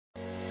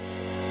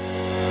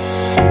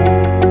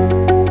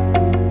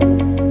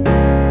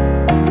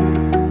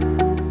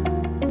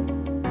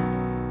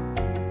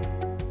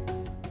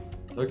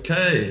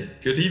Okay,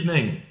 good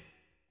evening.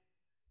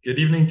 Good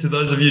evening to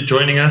those of you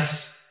joining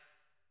us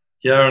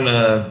here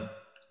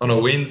on a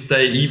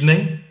Wednesday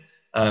evening.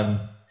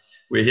 Um,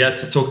 we're here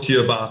to talk to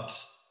you about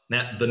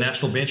the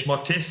National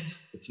Benchmark Test.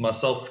 It's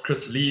myself,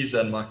 Chris Lees,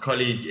 and my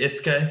colleague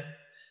SK.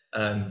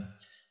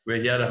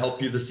 We're here to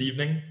help you this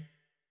evening.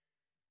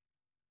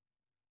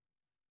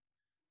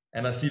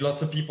 And I see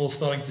lots of people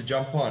starting to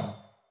jump on.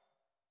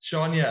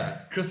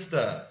 Shania,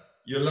 Krista,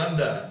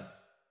 Yolanda,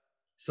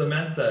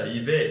 Samantha,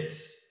 Yvette,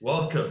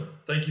 welcome.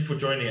 Thank you for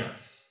joining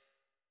us.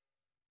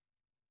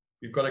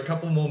 We've got a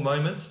couple more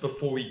moments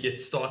before we get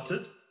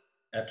started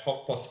at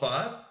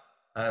 5:30.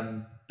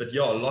 But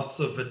yeah, lots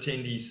of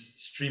attendees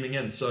streaming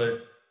in. So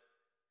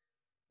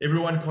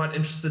everyone quite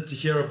interested to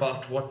hear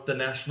about what the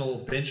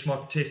national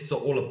benchmark tests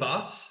are all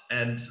about.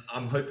 And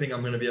I'm hoping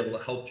I'm going to be able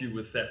to help you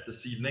with that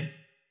this evening.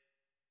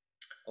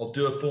 I'll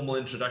do a formal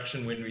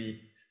introduction when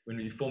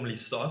we formally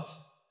start.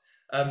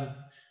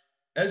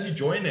 As you're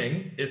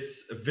joining,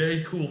 it's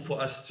very cool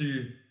for us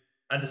to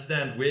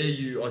understand where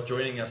you are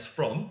joining us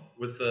from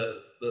with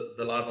the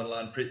live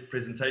online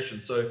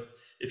presentation. So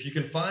if you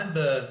can find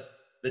the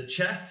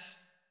chat,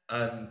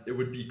 it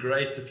would be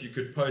great if you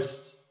could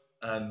post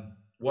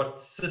what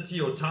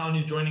city or town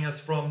you're joining us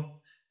from,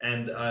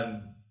 and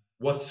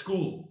what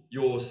school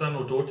your son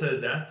or daughter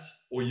is at,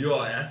 or you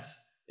are at,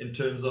 in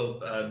terms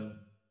of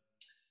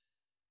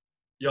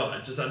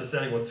just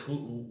understanding what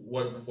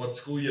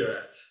school you're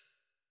at.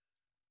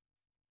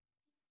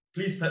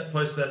 Please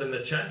post that in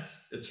the chat.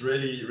 It's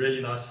really, really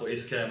nice for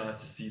SK and I to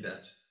see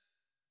that.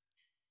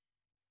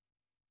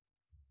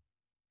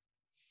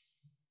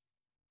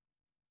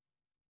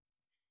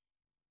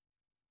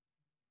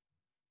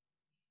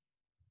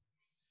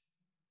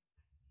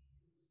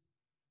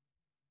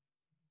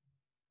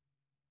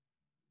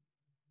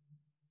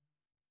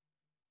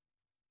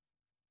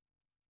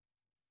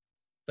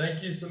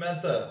 Thank you,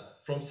 Samantha,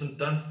 from St.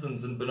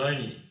 Dunstan's in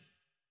Benoni.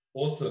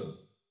 Awesome.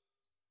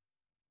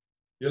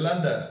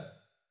 Yolanda,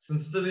 St.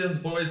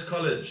 Stithians Boys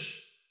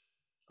College.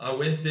 I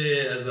went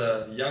there as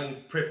a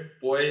young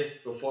prep boy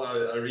before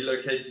I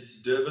relocated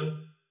to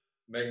Durban.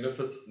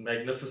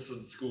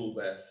 Magnificent school,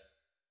 that.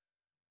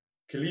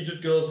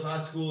 Collegiate Girls High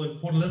School in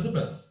Port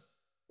Elizabeth.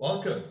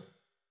 Welcome.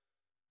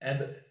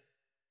 And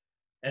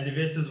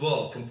Yvette as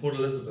well, from Port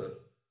Elizabeth.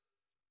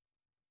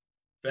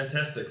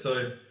 Fantastic.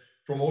 So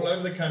from all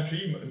over the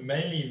country,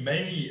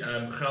 mainly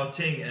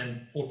Gauteng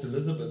and Port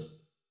Elizabeth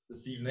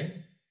this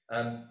evening.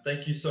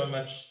 Thank you so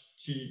much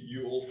to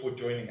you all for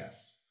joining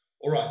us.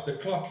 All right, the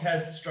clock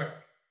has struck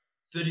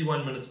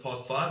 31 minutes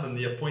past 5, and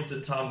the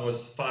appointed time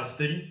was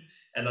 5:30.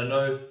 And I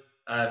know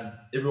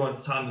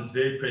everyone's time is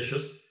very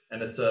precious,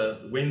 and it's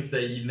a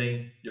Wednesday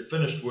evening. You've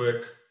finished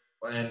work,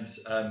 and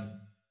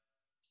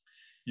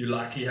you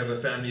likely have a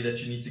family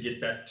that you need to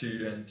get back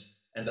to,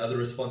 and other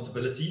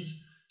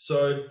responsibilities.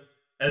 So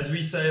as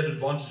we say at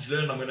Advantage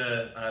Learn, I'm going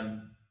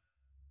to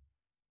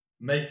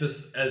make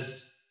this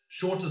as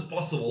short as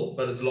possible,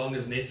 but as long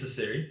as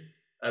necessary,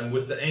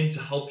 with the aim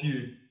to help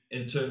you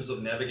in terms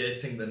of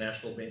navigating the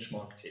national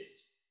benchmark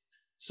test.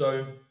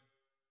 So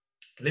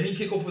let me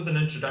kick off with an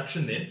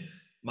introduction then.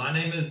 My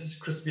name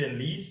is Crispian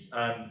Lees.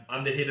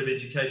 I'm the head of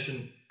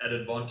education at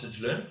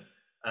Advantage Learn.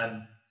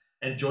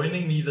 And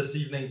joining me this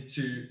evening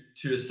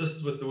to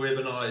assist with the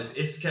webinar is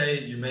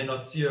SK. You may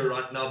not see her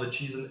right now, but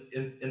she's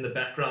in the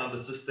background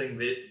assisting.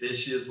 There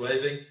she is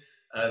waving.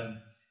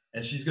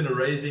 And she's going to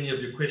raise any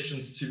of your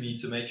questions to me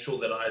to make sure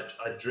that I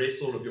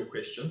address all of your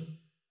questions.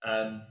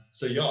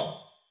 So yeah,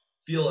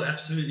 feel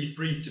absolutely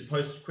free to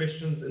post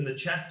questions in the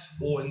chat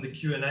or in the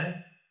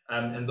Q&A.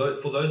 And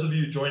for those of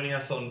you joining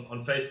us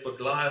on Facebook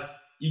Live,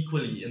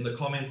 equally in the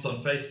comments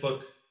on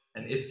Facebook,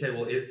 and SK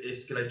will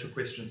escalate your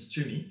questions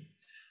to me.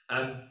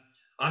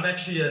 I'm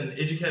actually an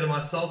educator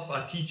myself.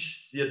 I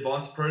teach the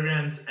advanced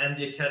programs and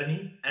the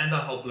academy, and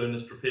I help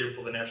learners prepare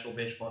for the national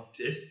benchmark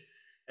test.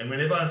 And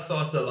whenever I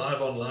start a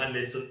live online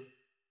lesson,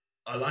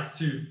 I like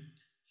to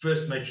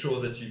first make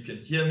sure that you can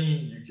hear me,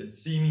 you can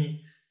see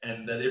me,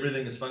 and that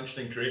everything is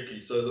functioning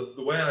correctly. So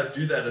the way I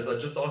do that is I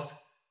just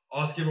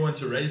ask everyone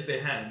to raise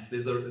their hands.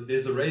 There's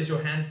a raise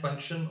your hand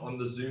function on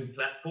the Zoom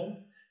platform.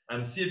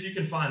 See if you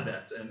can find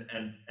that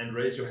and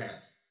raise your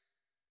hand.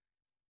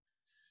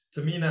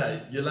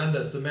 Tamina,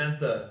 Yolanda,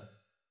 Samantha,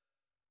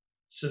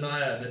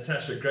 Shania,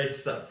 Natasha, great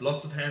stuff.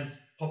 Lots of hands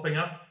popping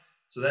up.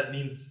 So that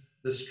means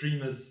the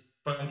stream is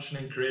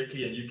functioning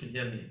correctly and you can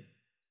hear me.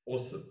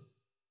 Awesome.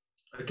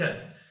 Okay,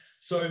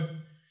 so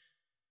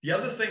the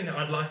other thing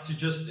I'd like to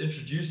just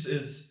introduce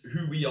is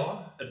who we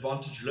are,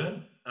 Advantage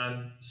Learn.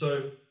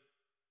 So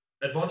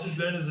Advantage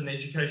Learn is an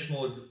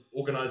educational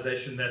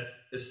organization that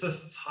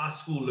assists high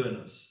school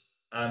learners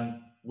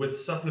with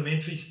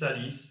supplementary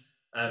studies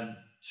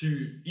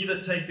to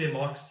either take their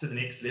marks to the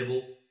next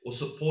level or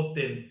support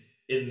them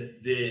in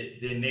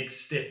their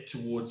next step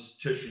towards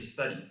tertiary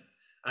study.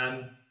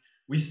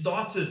 We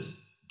started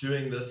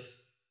doing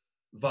this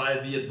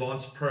via the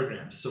advanced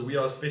programs. So we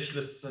are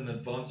specialists in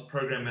advanced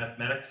program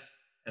mathematics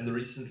and the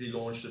recently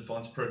launched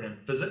advanced program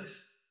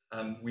physics.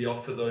 We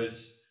offer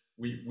those,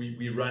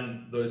 we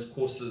run those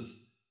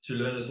courses to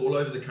learners all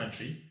over the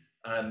country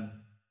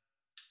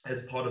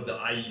as part of the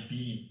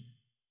IEB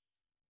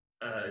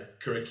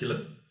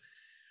curriculum.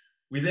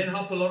 We then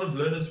help a lot of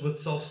learners with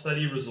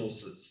self-study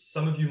resources.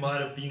 Some of you might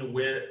have been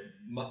aware,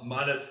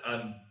 might have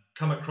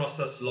come across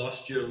us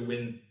last year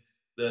when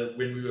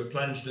we were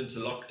plunged into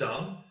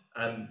lockdown,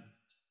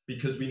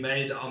 because we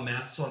made our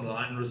Maths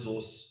Online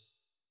resource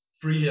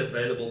freely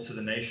available to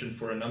the nation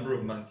for a number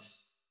of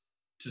months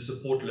to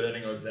support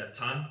learning over that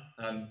time.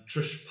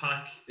 Trish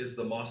Pike is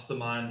the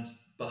mastermind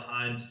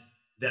behind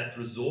that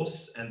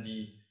resource and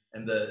the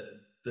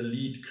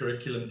lead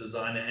curriculum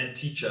designer and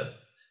teacher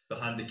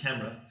behind the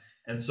camera.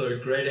 And so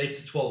grade 8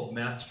 to 12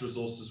 maths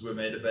resources were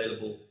made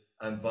available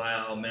via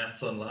our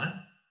Maths Online.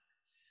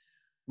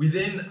 We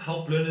then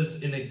help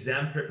learners in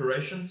exam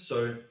preparation,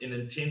 so in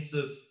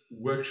intensive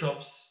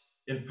workshops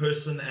in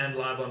person and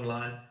live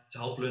online to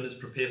help learners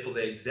prepare for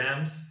their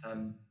exams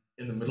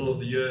in the middle of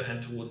the year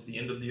and towards the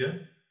end of the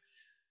year.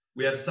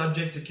 We have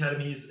subject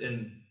academies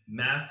in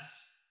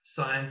maths,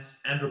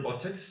 science, and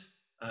robotics.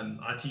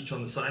 I teach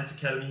on the Science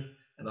Academy,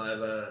 and I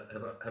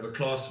have a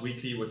class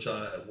weekly which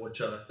I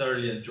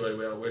thoroughly enjoy,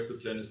 where I work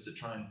with learners to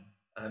try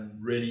and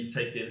really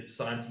take their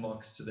science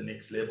marks to the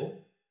next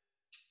level.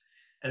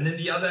 And then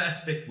the other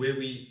aspect where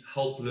we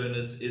help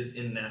learners is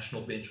in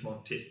national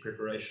benchmark test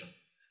preparation.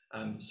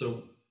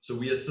 So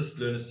we assist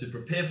learners to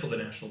prepare for the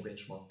national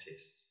benchmark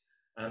tests.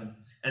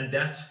 And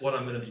that's what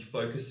I'm going to be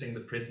focusing the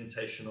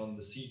presentation on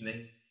this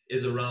evening,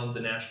 is around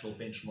the national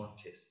benchmark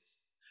tests.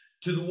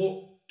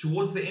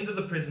 Towards the end of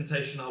the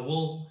presentation, I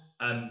will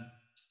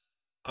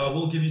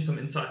give you some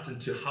insight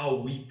into how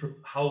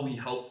we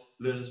help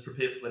learners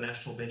prepare for the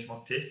national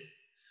benchmark test.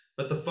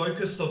 But the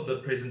focus of the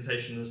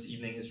presentation this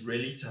evening is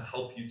really to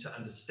help you to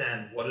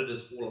understand what it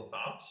is all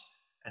about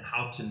and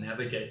how to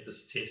navigate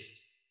this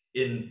test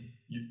in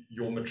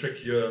your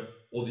matric year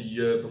or the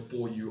year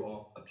before you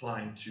are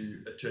applying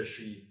to a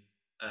tertiary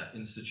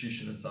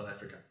institution in South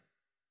Africa.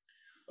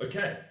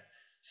 Okay,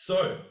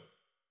 so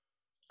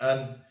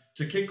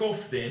to kick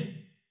off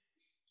then,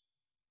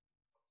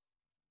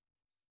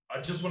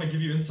 I just want to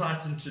give you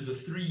insights into the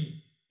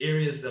three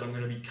areas that I'm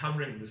going to be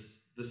covering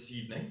this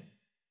evening.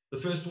 The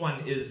first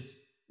one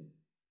is,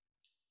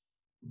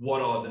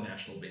 what are the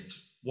national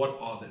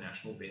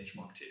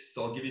benchmark tests?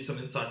 So I'll give you some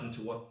insight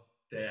into what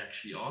they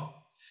actually are.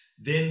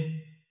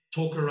 Then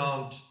talk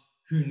around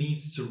who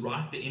needs to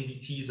write the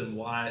NBTs and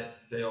why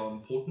they are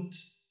important.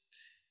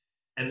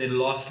 And then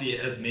lastly,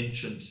 as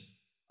mentioned,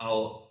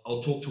 I'll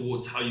talk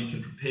towards how you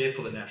can prepare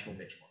for the national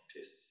benchmark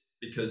tests,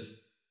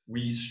 because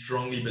we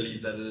strongly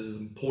believe that it is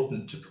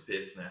important to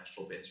prepare for the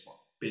national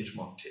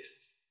benchmark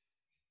tests.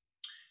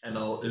 And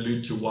I'll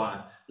allude to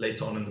why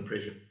later on in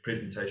the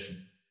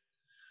presentation.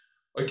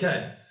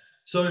 Okay,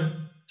 so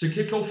to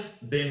kick off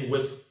then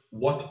with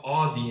what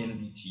are the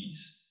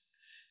NBTs?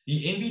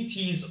 The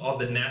NBTs are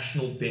the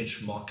national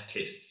benchmark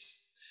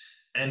tests.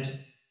 And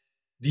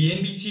the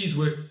NBTs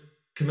were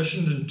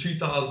commissioned in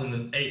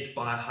 2008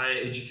 by Higher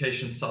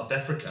Education South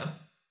Africa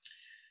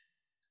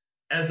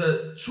as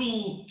a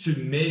tool to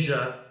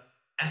measure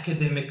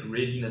academic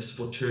readiness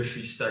for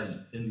tertiary study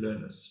in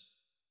learners.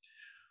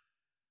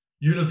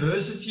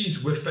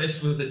 Universities were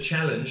faced with a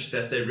challenge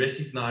that they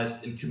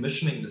recognized in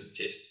commissioning this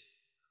test,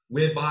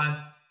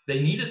 whereby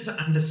they needed to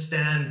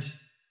understand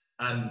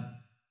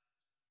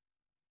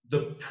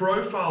the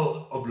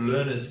profile of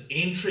learners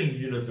entering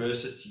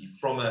university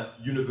from a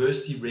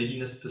university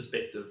readiness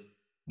perspective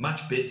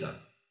much better.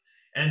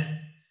 And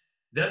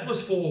that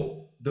was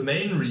for the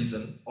main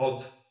reason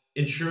of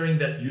ensuring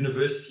that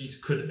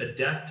universities could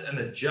adapt and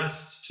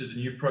adjust to the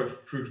new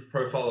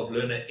profile of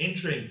learner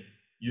entering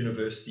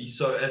university,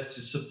 so as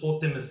to support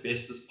them as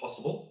best as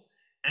possible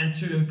and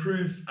to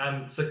improve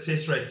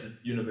success rates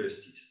at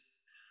universities.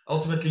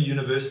 Ultimately,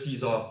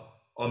 universities are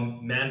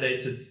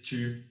mandated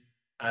to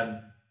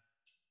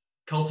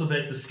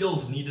cultivate the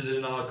skills needed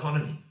in our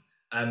economy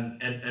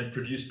and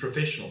produce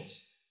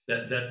professionals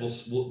that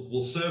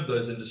will serve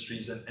those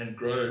industries and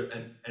grow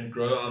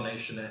our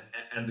nation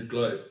and the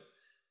globe.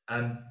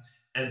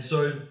 And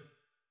so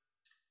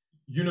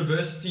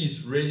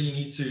universities really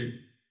need to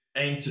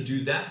aim to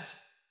do that.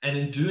 And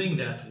in doing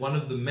that, one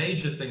of the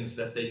major things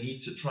that they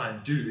need to try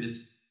and do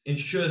is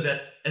ensure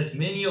that as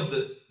many of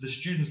the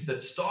students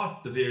that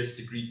start the various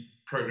degree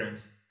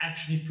programs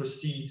actually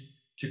proceed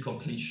to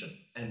completion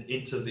and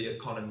enter the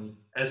economy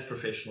as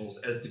professionals,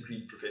 as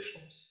degree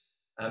professionals.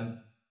 And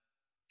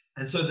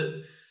so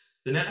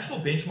the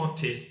national benchmark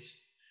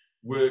tests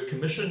were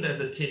commissioned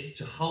as a test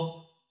to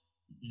help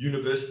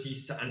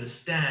universities to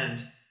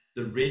understand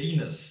the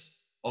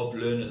readiness of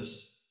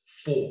learners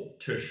for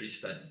tertiary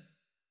study.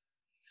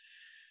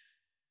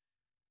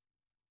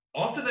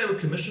 After they were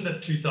commissioned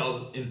in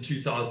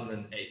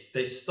 2008,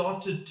 they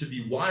started to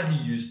be widely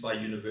used by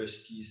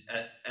universities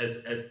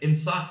as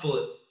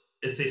insightful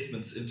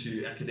assessments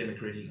into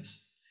academic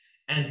readiness.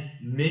 And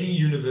many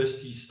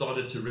universities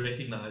started to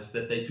recognize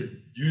that they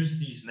could use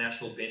these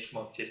national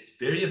benchmark tests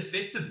very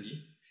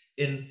effectively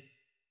in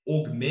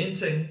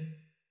augmenting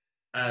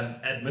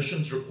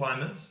admissions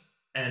requirements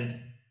and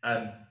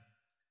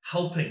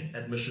helping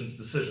admissions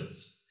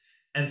decisions.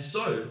 And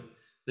so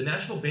the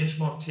national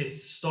benchmark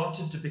tests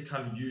started to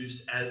become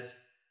used as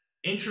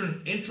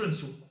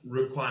entrance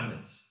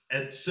requirements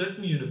at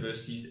certain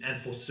universities and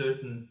for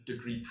certain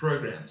degree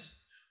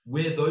programs,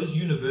 where those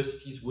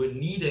universities were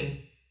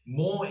needing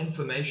more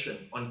information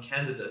on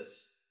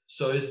candidates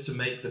so as to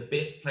make the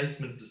best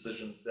placement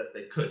decisions that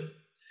they could.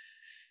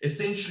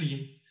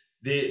 Essentially,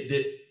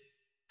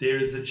 there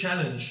is a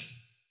challenge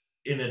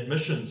in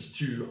admissions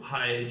to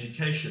higher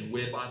education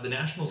whereby the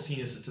National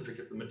Senior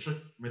Certificate,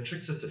 the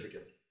matric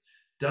certificate,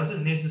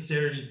 doesn't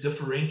necessarily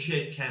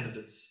differentiate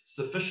candidates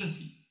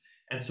sufficiently.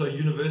 And so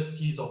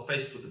universities are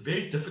faced with a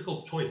very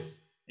difficult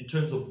choice in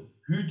terms of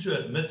who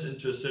to admit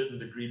into a certain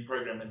degree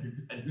program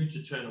and who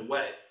to turn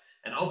away.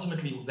 And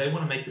ultimately, they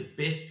want to make the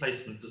best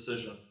placement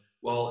decision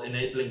while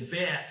enabling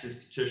fair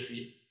access to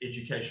tertiary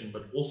education,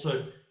 but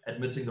also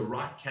admitting the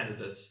right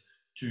candidates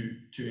to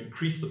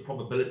increase the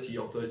probability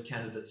of those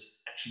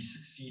candidates actually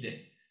succeeding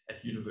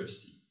at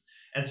university.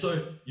 And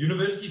so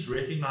universities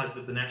recognized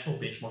that the national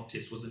benchmark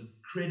test was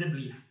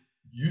incredibly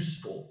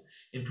useful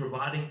in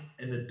providing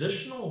an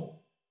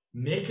additional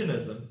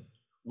mechanism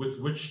with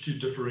which to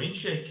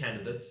differentiate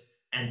candidates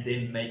and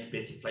then make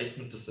better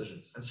placement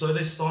decisions. And so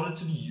they started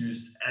to be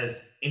used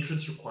as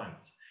entrance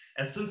requirements.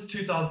 And since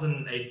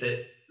 2008,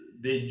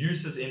 their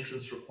use as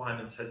entrance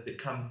requirements has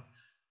become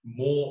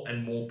more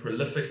and more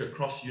prolific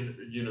across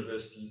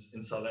universities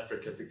in South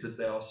Africa because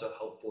they are so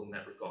helpful in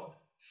that regard.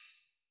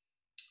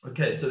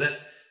 Okay, so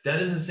that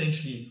is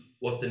essentially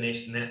what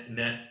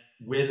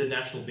where the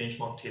national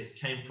benchmark test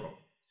came from.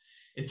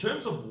 In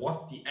terms of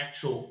what the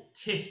actual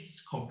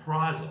tests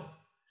comprise of,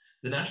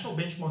 the national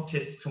benchmark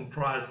tests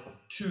comprise of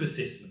two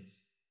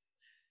assessments,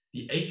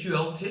 the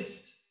AQL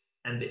test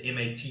and the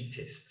MAT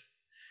test.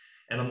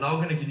 And I'm now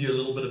going to give you a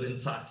little bit of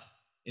insight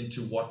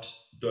into what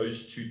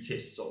those two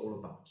tests are all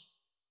about.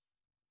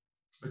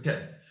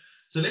 Okay,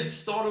 so let's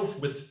start off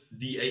with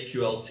the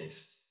AQL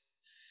test.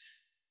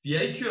 The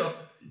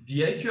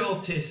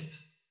AQL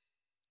test,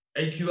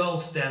 AQL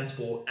stands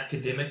for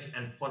academic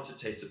and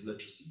quantitative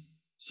literacy.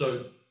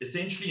 So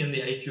essentially in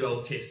the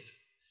AQL test,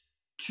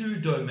 two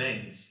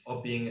domains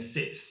are being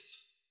assessed,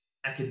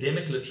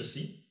 academic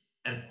literacy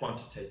and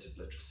quantitative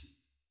literacy.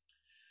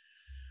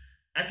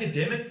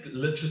 Academic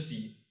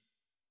literacy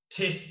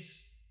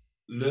tests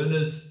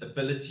learners'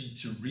 ability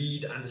to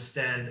read,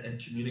 understand, and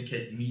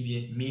communicate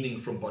meaning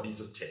from bodies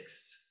of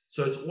text.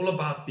 So it's all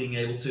about being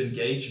able to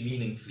engage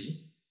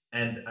meaningfully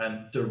and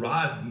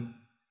derive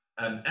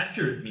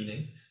accurate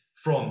meaning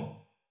from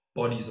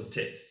bodies of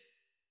text.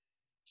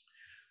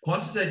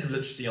 Quantitative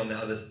literacy, on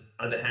the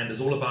other hand,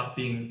 is all about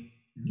being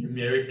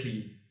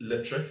numerically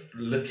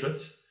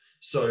literate.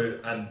 So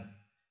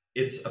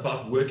it's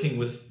about working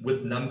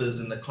with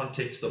numbers in the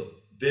context of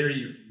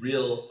very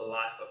real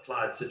life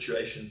applied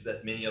situations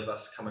that many of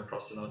us come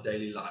across in our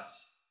daily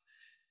lives.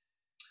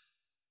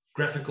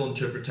 Graphical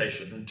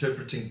interpretation,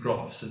 interpreting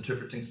graphs,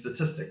 interpreting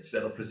statistics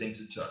that are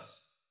presented to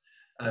us.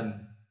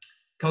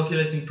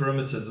 Calculating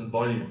perimeters and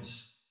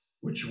volumes,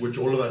 which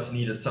all of us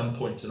need at some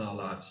point in our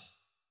lives.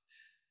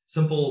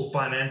 Simple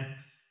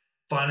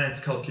finance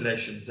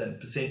calculations and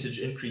percentage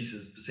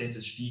increases,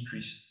 percentage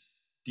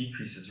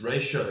decreases,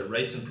 ratio,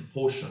 rate and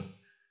proportion,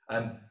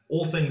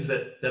 all things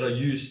that are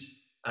used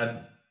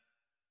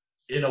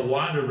in a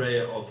wide array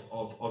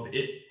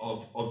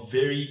of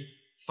very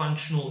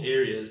functional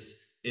areas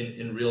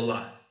in real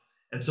life.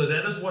 And so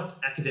that is what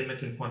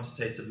academic and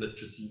quantitative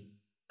literacy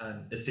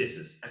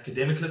assesses,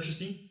 academic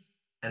literacy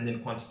and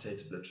then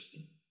quantitative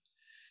literacy.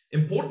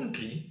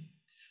 Importantly,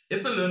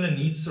 if a learner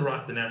needs to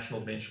write the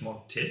national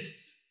benchmark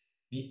tests,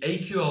 the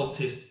AQL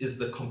test is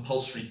the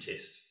compulsory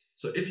test.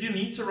 So if you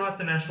need to write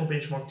the national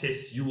benchmark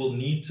test, you will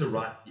need to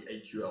write the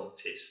AQL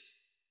test.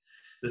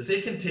 The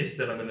second test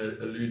that I'm going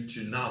to allude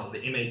to now,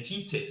 the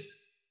MAT test,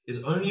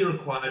 is only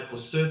required for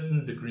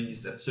certain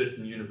degrees at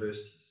certain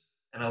universities.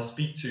 And I'll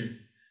speak to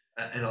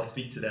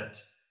that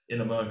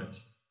in a moment.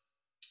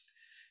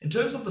 In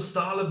terms of the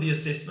style of the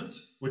assessment,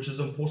 which is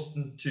also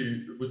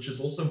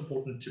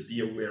important to be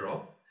aware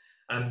of,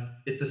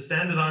 it's a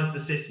standardized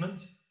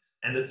assessment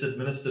and it's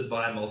administered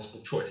via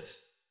multiple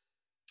choice.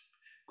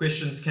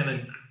 Questions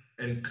can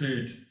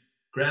include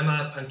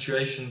grammar,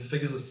 punctuation,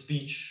 figures of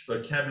speech,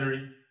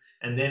 vocabulary,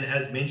 and then,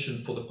 as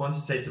mentioned, for the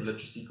quantitative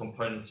literacy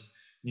component,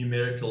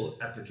 numerical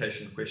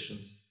application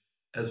questions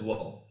as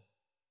well.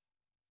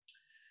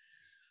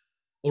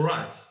 All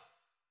right,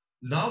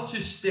 now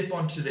to step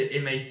on to the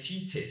MAT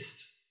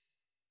test.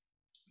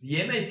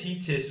 The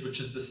MAT test, which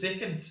is the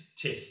second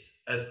test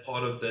as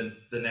part of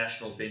the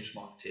national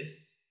benchmark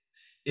test,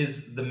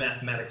 is the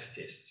mathematics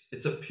test.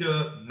 It's a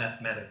pure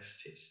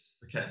mathematics test,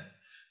 okay?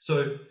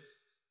 So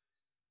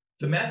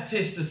the math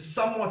test is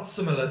somewhat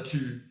similar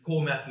to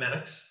core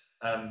mathematics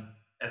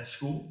at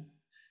school,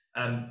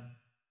 and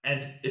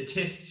it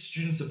tests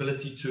students'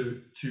 ability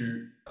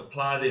to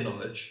apply their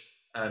knowledge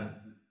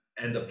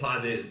and apply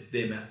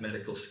their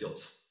mathematical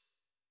skills.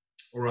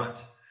 All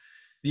right,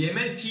 the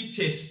MAT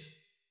test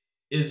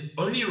is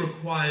only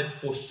required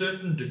for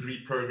certain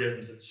degree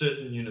programs at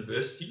certain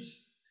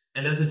universities,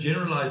 And as a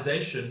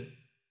generalization,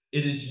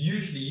 it is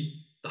usually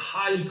the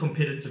highly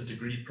competitive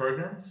degree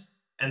programs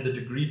and the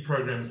degree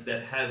programs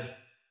that have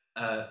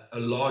a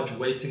large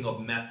weighting of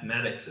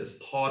mathematics as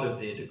part of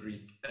their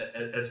degree,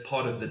 as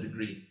part of the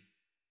degree.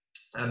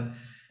 And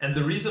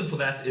the reason for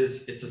that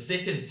is it's a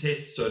second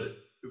test. So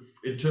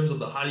in terms of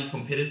the highly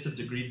competitive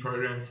degree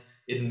programs,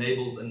 it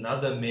enables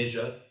another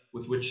measure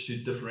with which to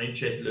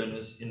differentiate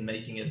learners in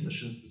making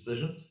admissions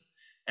decisions.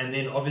 And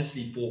then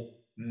obviously for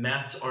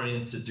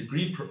maths-oriented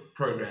degree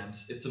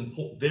programs, it's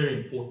very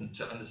important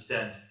to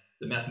understand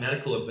the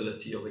mathematical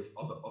ability of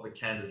a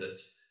candidate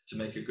to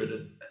make a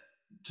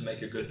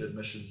good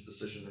admissions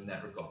decision in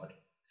that regard.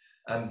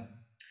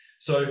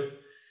 So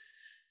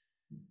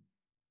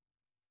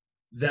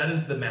that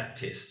is the MAT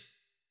test.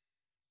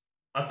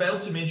 I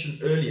failed to mention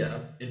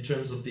earlier, in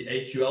terms of the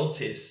AQL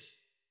test,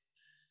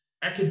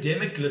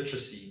 academic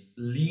literacy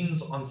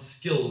leans on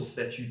skills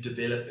that you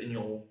develop in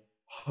your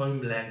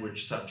home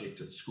language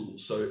subject at school,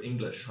 so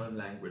English, home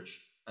language.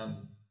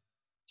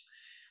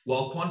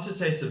 While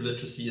quantitative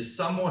literacy is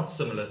somewhat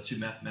similar to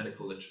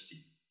mathematical literacy,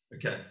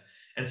 okay?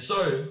 And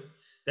so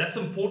that's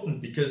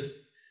important because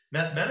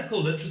mathematical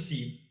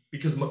literacy,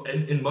 because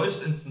in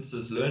most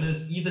instances,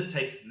 learners either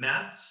take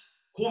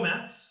maths, core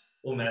maths,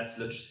 or maths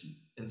literacy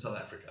in South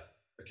Africa,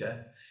 okay?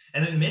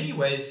 And in many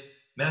ways,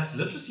 maths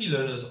literacy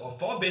learners are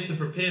far better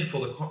prepared for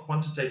the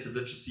quantitative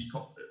literacy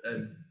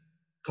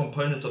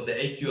component of the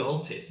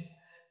AQL test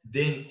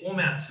than core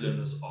maths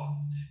learners are,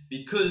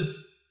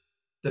 because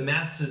the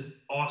maths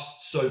is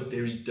asked so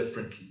very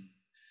differently.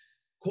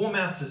 Core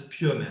maths is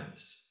pure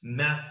maths.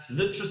 Maths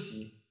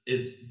literacy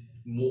is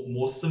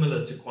more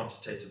similar to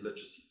quantitative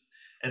literacy.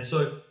 And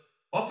so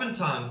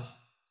oftentimes,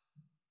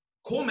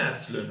 core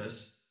maths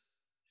learners,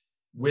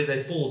 where they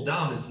fall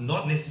down is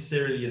not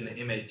necessarily in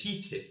the MAT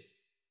test,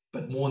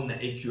 but more in the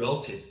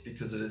AQL test,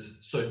 because it is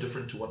so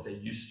different to what they're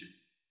used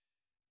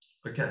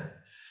to. Okay,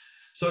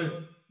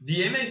 so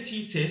the MAT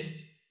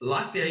test,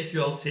 like the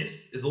AQL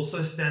test, is also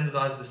a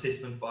standardized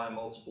assessment via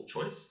multiple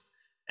choice,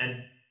 and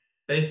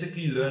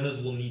basically learners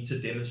will need to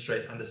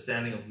demonstrate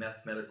understanding of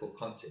mathematical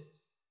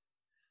concepts.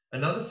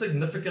 Another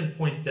significant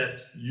point that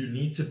you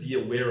need to be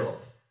aware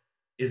of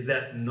is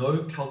that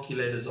no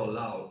calculators are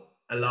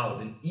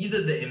allowed in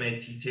either the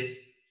MAT test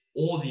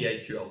or the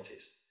AQL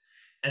test.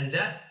 And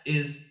that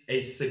is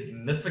a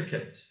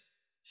significant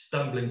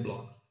stumbling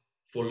block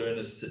for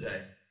learners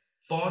today.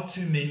 Far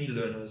too many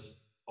learners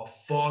are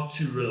far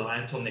too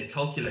reliant on their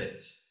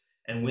calculators.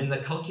 And when the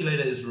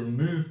calculator is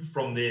removed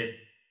from their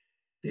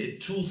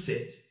tool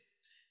set,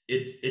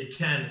 it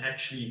can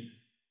actually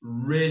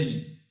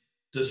really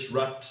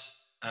disrupt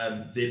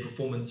their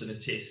performance in a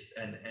test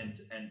and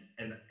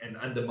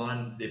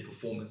undermine their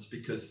performance,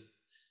 because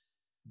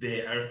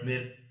their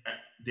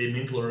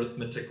mental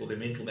arithmetic or their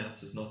mental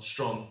maths is not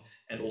strong,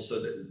 and also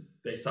that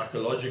they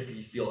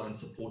psychologically feel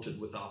unsupported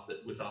without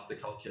the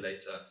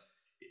calculator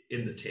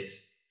in the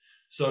test.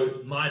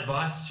 So my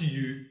advice to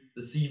you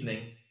this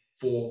evening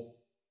for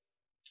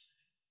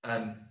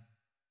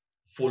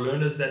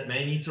learners that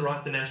may need to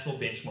write the national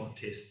benchmark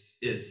tests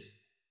is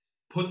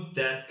put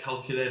that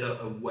calculator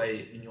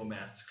away in your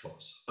maths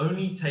class.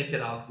 Only take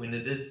it out when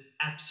it is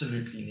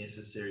absolutely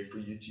necessary for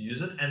you to use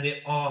it. And there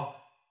are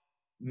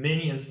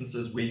many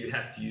instances where you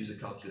have to use a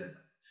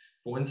calculator.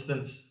 For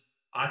instance,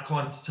 I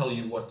can't tell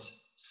you what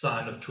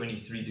sine of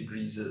 23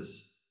 degrees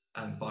is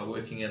by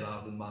working it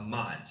out in my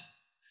mind.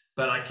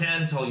 But I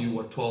can tell you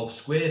what 12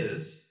 squared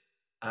is.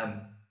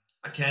 I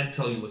can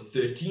tell you what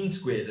 13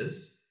 squared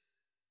is.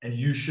 And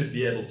you should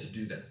be able to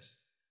do that.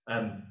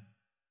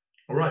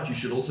 All right, you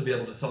should also be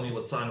able to tell me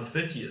what sine of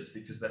 30 is,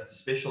 because that's a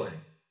special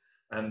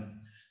angle.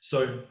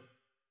 So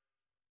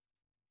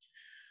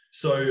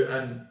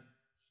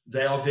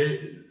they are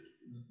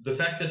the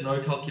fact that no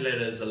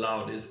calculator is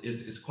allowed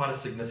is quite a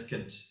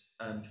significant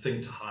thing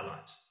to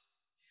highlight.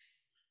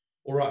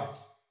 All right.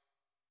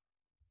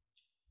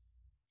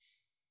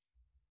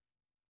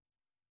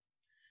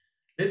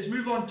 Let's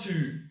move on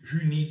to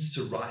who needs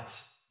to write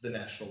the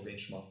national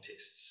benchmark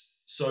tests.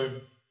 So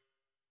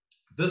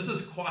this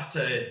is quite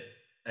a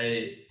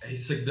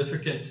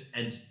significant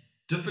and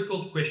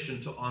difficult question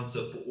to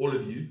answer for all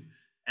of you,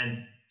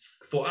 and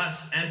for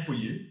us and for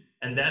you,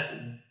 and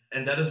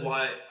that is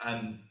why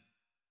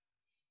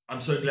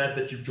I'm so glad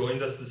that you've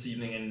joined us this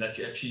evening and that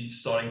you're actually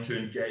starting to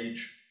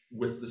engage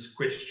with this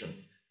question,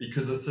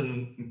 because it's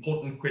an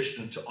important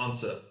question to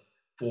answer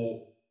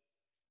for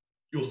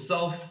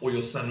yourself or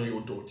your son or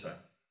your daughter.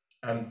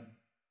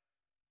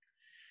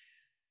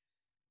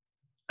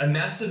 A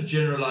massive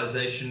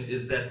generalization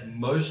is that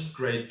most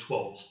grade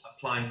 12s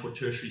applying for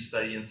tertiary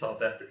study in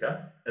South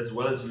Africa, as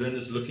well as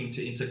learners looking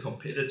to enter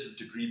competitive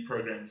degree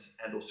programs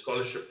and or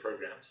scholarship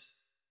programs,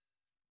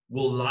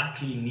 will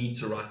likely need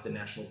to write the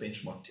national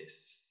benchmark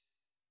tests.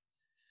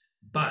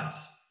 But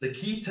the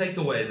key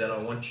takeaway that I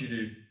want you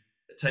to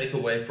take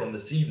away from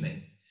this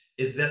evening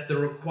is that the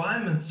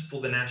requirements for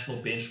the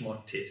national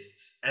benchmark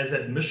tests as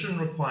admission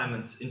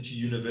requirements into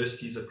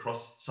universities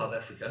across South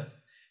Africa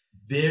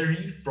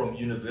vary from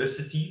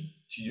university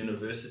to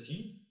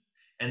university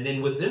and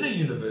then within a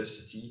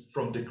university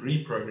from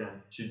degree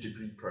program to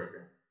degree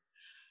program.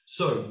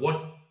 So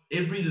what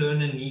every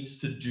learner needs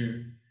to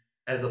do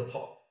as a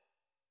part,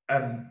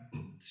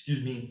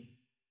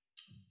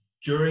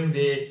 during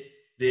the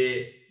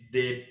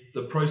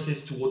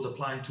process towards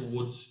applying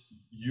towards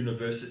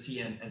university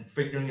and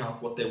figuring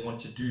out what they want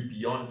to do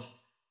beyond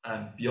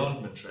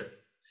matric,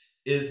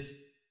 is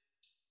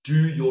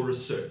do your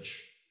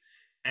research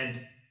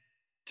and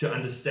to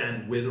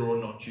understand whether or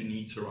not you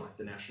need to write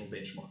the national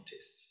benchmark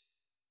tests.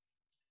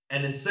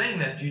 And in saying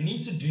that, you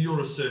need to do your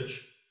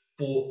research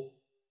for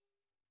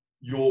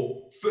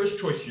your first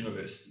choice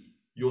university,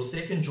 your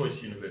second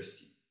choice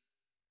university,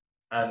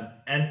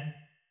 and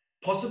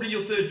possibly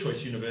your third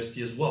choice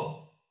university as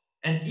well.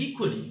 And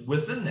equally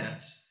within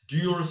that, do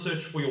your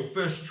research for your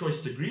first choice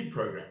degree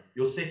program,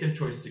 your second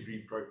choice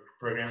degree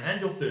program,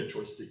 and your third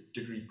choice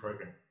degree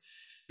program.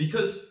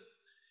 Because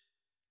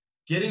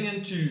getting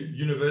into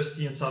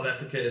university in South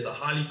Africa is a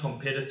highly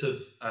competitive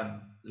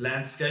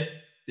landscape.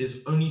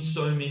 There's only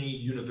so many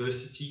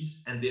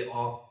universities, and there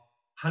are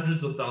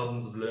hundreds of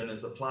thousands of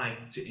learners applying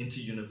to enter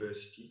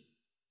university.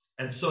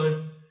 And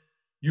so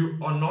you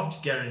are not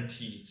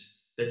guaranteed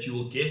that you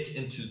will get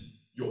into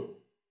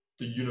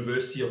the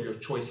university of your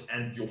choice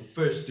and your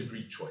first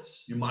degree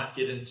choice. You might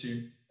get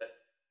into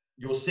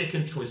your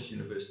second choice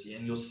university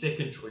and your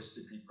second choice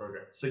degree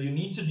program. So you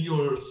need to do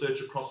your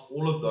research across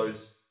all of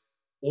those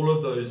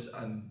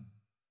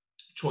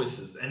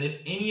choices. And if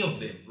any of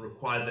them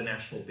require the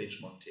national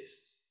benchmark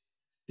tests,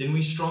 then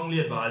we strongly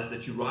advise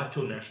that you write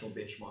your national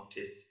benchmark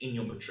tests in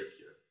your matric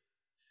year.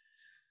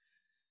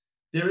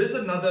 There is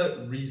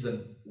another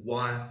reason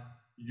why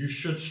you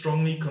should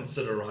strongly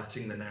consider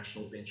writing the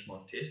national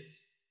benchmark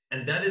tests,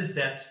 and that is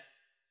that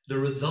the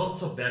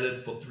results are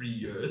valid for 3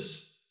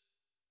 years,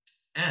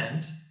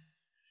 and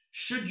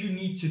should you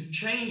need to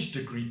change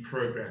degree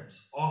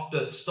programs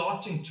after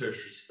starting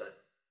tertiary study,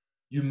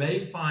 you may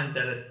find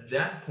that at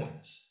that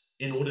point,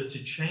 in order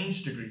to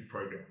change degree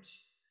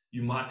programs,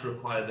 you might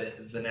require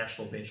the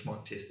national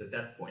benchmark test at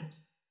that point.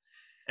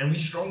 And we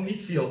strongly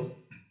feel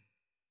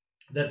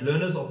that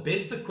learners are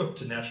best equipped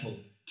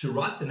to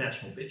write the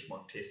national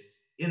benchmark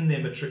tests in their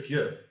matric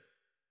year,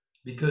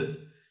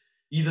 because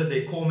either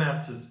their core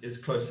maths is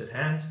close at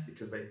hand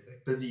because they're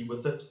busy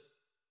with it,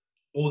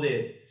 or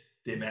their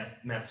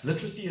maths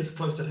literacy is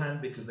close at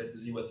hand because they're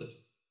busy with it,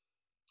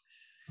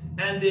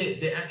 and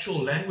their actual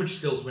language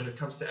skills when it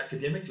comes to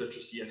academic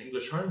literacy and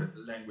English home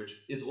language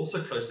is also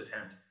close at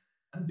hand,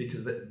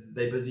 because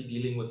they're busy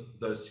dealing with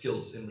those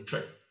skills in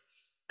matric.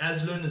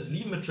 As learners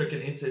leave matric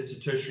and enter into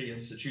tertiary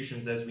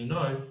institutions, as we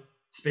know,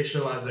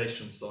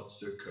 specialization starts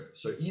to occur.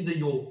 So either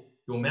your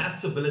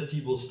maths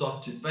ability will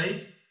start to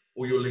fade,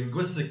 or your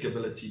linguistic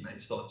ability may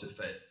start to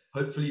fade.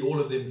 Hopefully all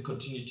of them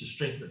continue to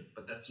strengthen,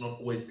 but that's not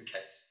always the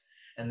case.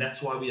 And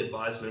that's why we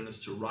advise learners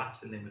to write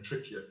in their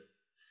matric year.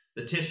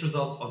 The test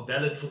results are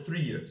valid for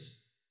 3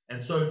 years.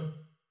 And so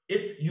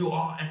if you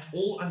are at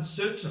all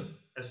uncertain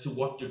as to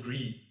what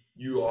degree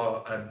you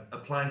are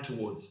applying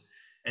towards,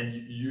 and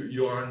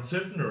you are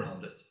uncertain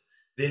around it,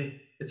 then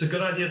it's a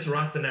good idea to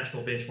write the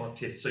national benchmark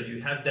test so you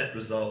have that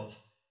result,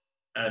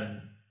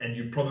 and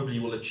you probably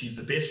will achieve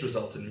the best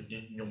result in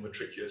your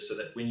matric year, so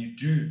that when you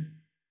do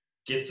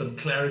get some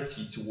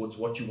clarity towards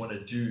what you want to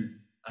do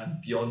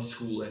beyond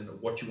school and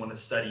what you want to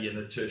study in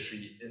a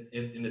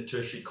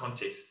tertiary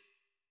context,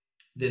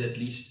 then at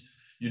least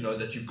you know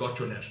that you've got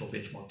your national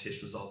benchmark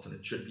test result, and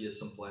it should be a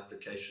simple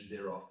application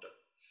thereafter.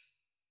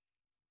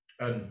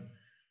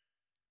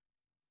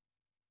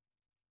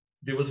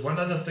 There was one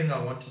other thing I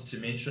wanted to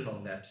mention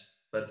on that,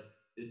 but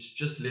it's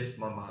just left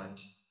my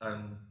mind.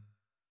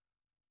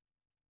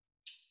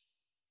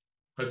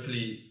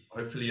 Hopefully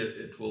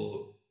it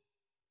will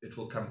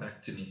come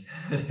back to me.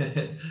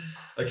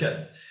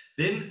 Okay,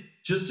 then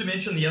just to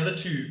mention the other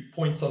 2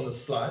 points on the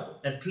slide,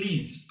 and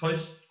please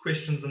post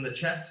questions in the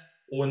chat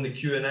or in the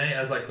Q&A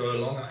as I go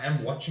along. I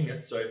am watching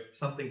it, so if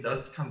something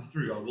does come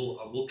through, I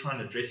will try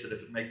and address it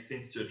if it makes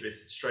sense to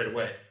address it straight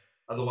away.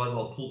 Otherwise,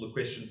 I'll pull the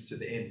questions to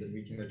the end and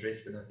we can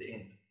address them at the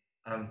end.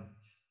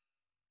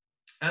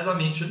 As I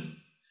mentioned,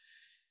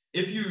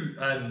 if you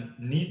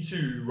need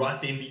to write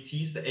the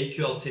NBTs, the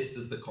AQL test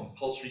is the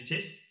compulsory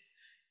test.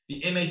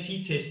 The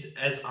MAT test,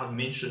 as I've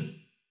mentioned,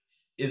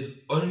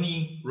 is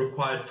only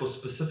required for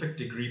specific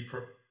degree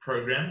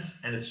programs,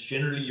 and it's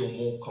generally your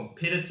more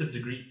competitive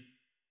degree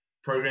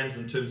programs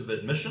in terms of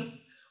admission,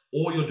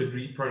 or your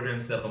degree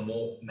programs that are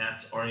more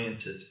maths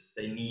oriented.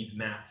 They need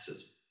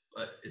maths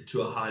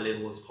to a high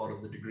level as part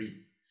of the degree.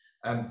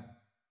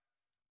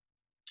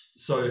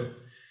 So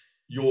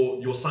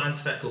your science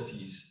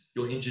faculties,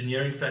 your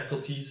engineering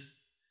faculties,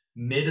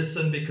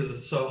 medicine, because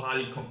it's so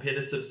highly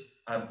competitive,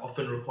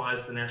 often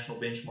requires the national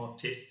benchmark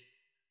tests.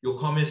 Your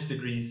commerce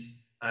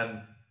degrees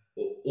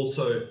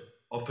also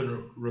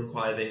often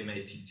require the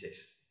MAT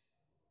test.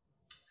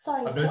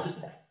 Sorry, I've noticed.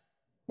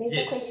 There's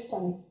a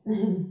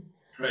question.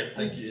 Great,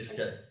 thank you, SK.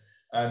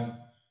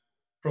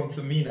 From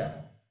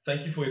Femina,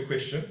 thank you for your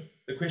question.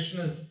 The question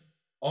is,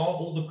 are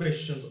all the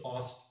questions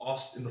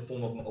asked in the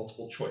form of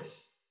multiple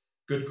choice?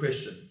 Good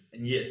question.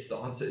 And yes, the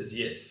answer is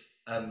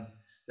yes.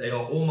 They are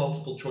all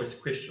multiple choice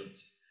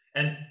questions.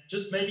 And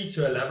just maybe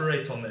to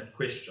elaborate on that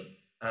question,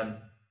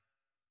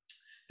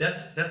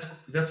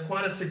 that's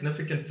quite a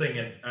significant thing.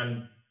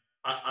 And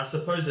I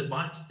suppose it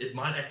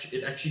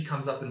actually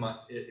comes up in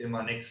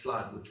my next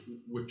slide,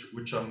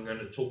 which I'm going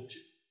to talk to.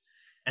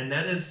 And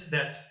that is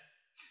that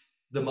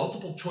the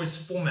multiple choice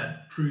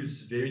format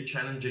proves very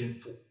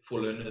challenging for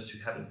learners who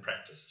haven't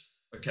practiced.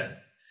 Okay.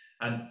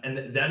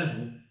 And that is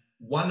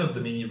one of the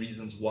many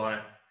reasons why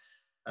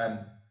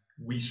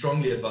we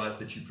strongly advise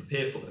that you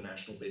prepare for the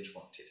national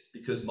benchmark test,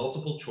 because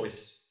multiple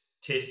choice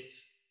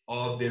tests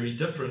are very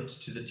different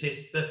to the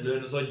tests that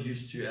learners are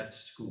used to at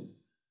school.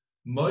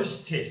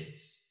 Most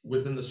tests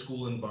within the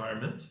school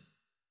environment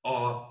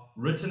are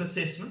written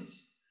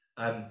assessments.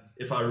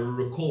 If I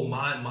recall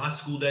my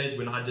school days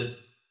when I did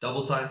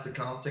double science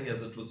accounting,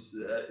 as it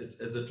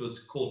was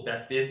called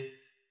back then,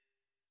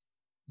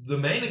 the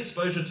main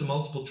exposure to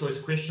multiple choice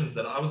questions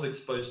that I was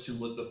exposed to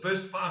was the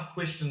first 5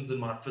 questions in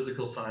my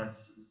physical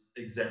science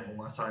exam or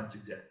my science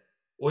exam.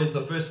 Always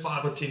the first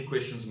 5 or 10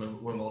 questions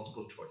were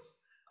multiple choice.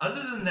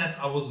 Other than that,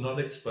 I was not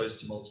exposed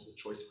to multiple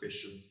choice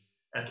questions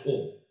at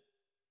all.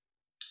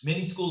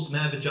 Many schools may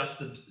have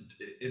adjusted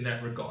in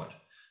that regard,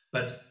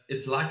 but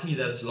it's likely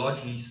that it's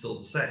largely still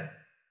the same.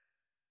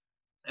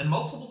 And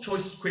multiple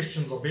choice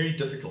questions are very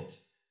difficult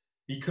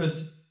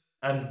because,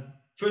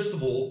 first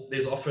of all,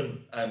 there's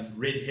often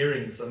red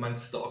herrings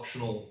amongst the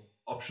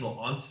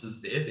optional answers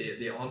there.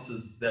 They're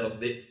answers that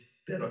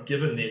are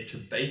given there to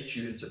bait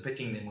you into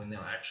picking them when they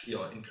actually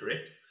are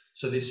incorrect.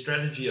 So there's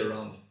strategy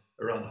around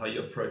how you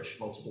approach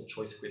multiple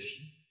choice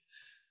questions.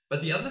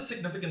 But the other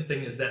significant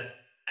thing is that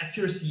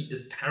accuracy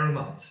is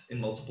paramount in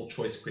multiple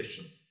choice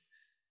questions.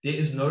 There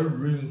is no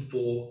room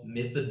for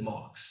method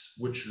marks,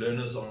 which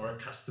learners are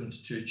accustomed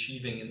to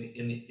achieving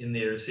in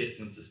their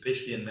assessments,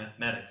 especially in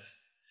mathematics.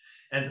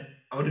 And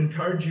I would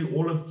encourage you,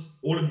 all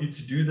of you,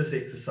 to do this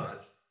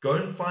exercise. Go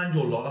and find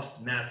your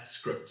last math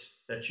script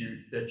that you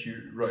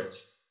wrote.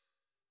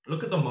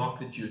 Look at the mark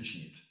that you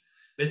achieved.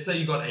 Let's say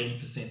you got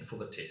 80% for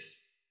the test.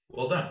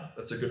 Well done.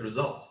 That's a good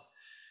result.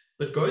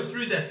 But go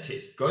through that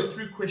test. Go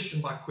through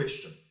question by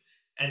question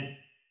and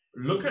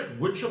look at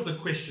which of the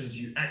questions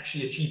you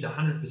actually achieved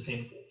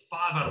 100% for.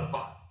 5 out of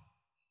 5.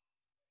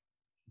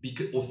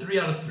 Or 3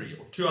 out of 3.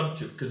 Or 2 out of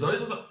 2. Because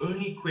those are the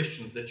only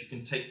questions that you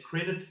can take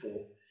credit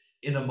for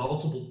in a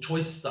multiple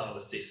choice style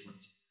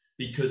assessment,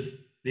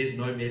 because there's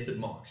no method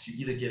marks. You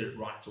either get it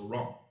right or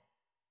wrong.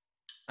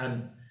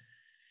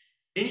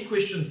 Any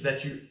questions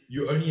that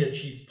you only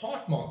achieve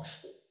part marks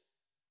for,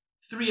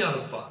 3 out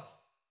of 5,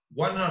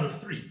 1 out of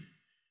 3,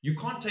 you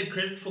can't take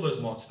credit for those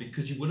marks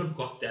because you would have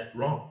got that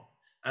wrong.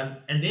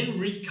 And then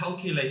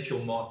recalculate your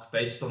mark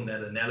based on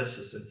that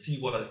analysis and see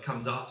what it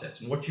comes out at.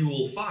 And what you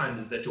will find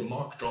is that your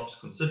mark drops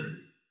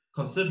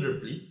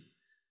considerably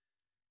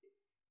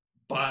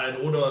by an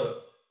order of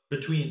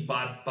between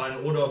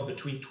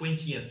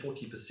 20 and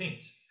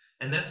 40%.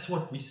 And that's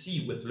what we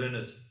see with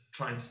learners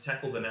trying to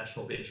tackle the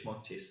national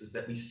benchmark test, is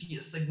that we see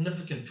a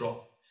significant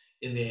drop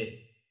in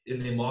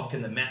their mark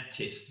in the math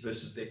test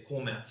versus their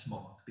core maths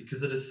mark,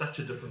 because it is such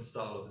a different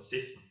style of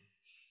assessment.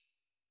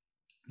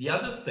 The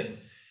other thing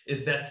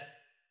is that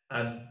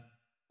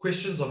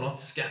questions are not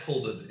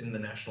scaffolded in the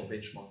national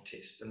benchmark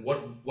test. And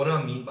what do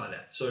I mean by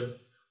that? So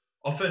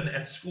often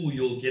at school,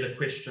 you'll get a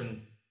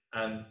question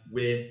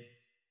where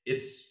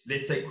it's,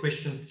 let's say,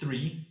 question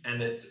 3,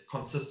 and it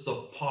consists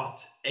of part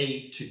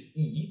A to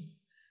E,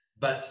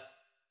 but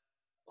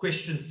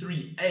question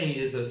 3A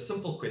is a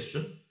simple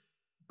question,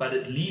 but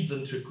it leads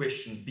into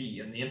question B,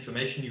 and the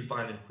information you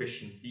find in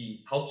question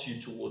B helps you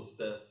towards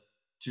to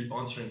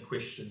answering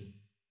question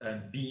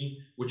B,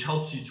 which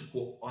helps you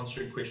to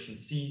answering question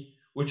C,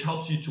 which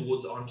helps you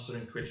towards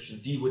answering question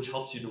D, which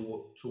helps you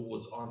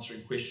towards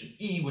answering question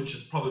E, which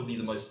is probably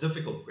the most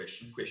difficult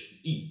question, question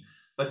E.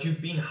 But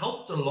you've been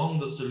helped along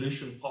the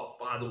solution path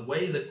by the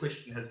way the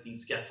question has been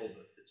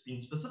scaffolded. It's been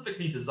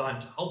specifically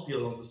designed to help you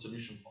along the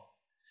solution path.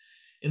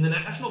 In the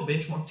national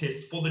benchmark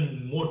test, for the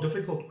more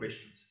difficult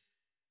questions,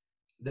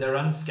 they're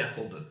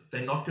unscaffolded.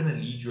 They're not going to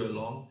lead you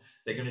along.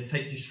 They're going to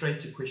take you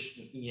straight to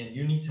question E, and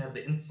you need to have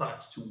the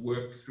insights to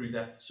work through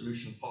that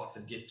solution path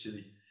and get to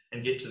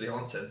the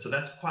answer. And so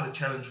that's quite a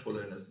challenge for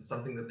learners and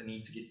something that they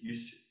need to get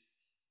used to.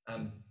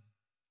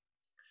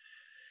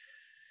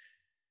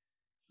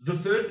 The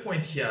third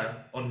point here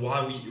on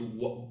why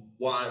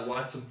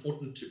it's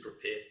important to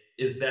prepare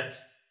is that,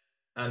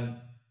 and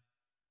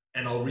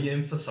I'll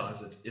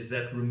re-emphasize it, is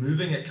that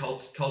removing a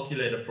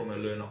calculator from a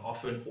learner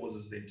often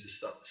causes them to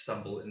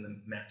stumble in the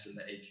MAT and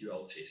the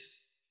AQL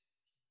test.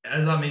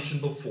 As I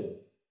mentioned before,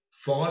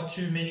 far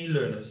too many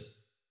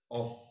learners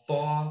are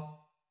far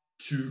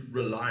too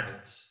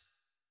reliant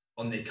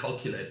on their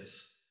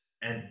calculators,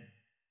 and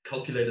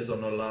calculators are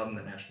not allowed in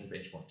the national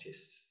benchmark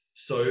tests.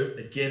 So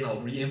again,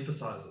 I'll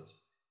re-emphasize it.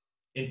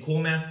 In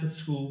core maths at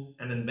school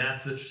and in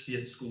maths literacy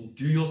at school,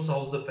 do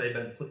yourselves a favor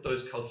and put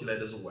those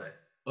calculators away.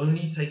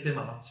 Only take them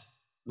out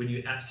when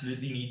you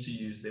absolutely need to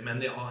use them,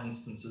 and there are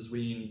instances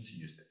where you need to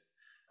use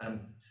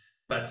them.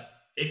 but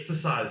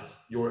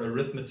exercise your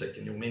arithmetic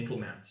and your mental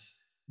maths,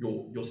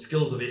 your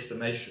skills of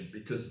estimation,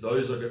 because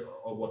those are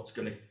what's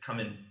going to come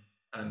in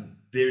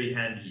very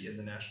handy in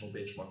the national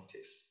benchmark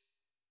tests.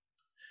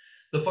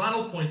 The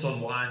final point on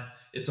why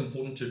it's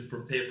important to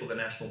prepare for the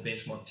national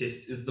benchmark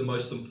tests is the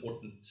most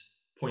important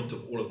point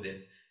of all of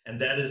them, and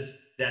that is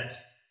that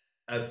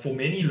for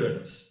many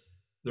learners,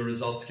 the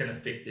results can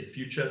affect their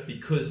future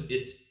because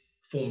it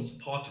forms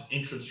part of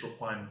entrance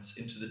requirements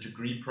into the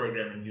degree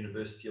program and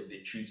university of their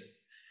choosing.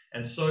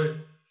 And so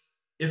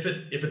if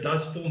it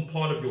does form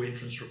part of your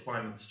entrance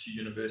requirements to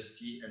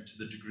university and to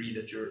the degree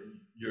that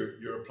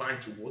you're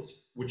applying towards,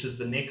 which is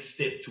the next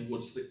step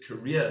towards the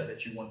career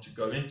that you want to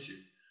go into,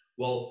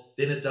 well,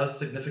 then it does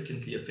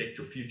significantly affect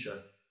your future.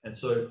 And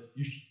so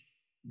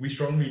we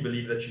strongly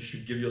believe that you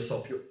should give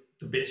yourself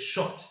the best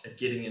shot at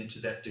getting into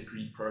that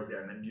degree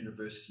program and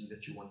university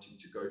that you're wanting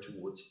to go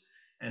towards.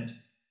 And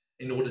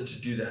in order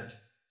to do that,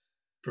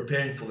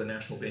 preparing for the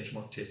national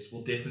benchmark tests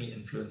will definitely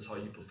influence how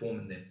you perform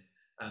in them,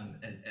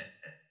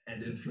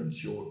 and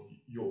influence your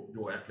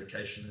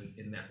application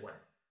in that way.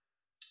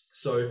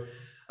 So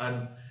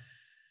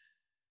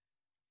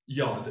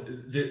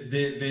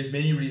there's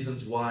many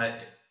reasons why,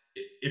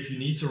 if you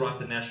need to write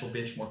the national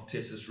benchmark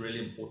test, it's really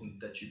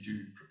important that you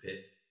do prepare.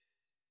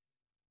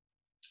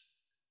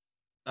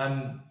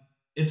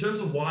 In terms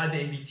of why the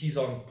NBTs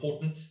are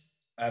important,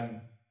 I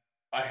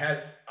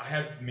have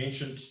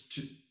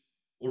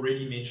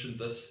already mentioned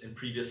this in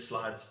previous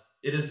slides.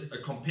 It is a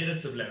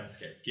competitive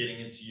landscape getting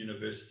into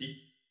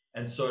university,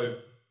 and so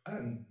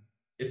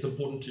it's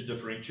important to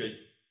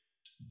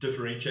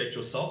differentiate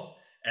yourself.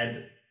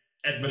 And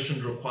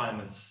admission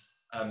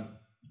requirements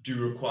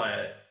do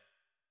require,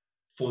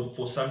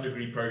 for some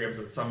degree programs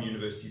at some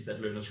universities,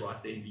 that learners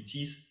write the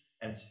NBTs,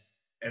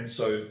 and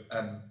so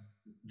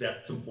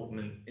that's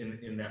important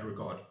in that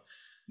regard.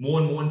 More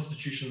and more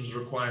institutions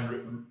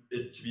require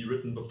it to be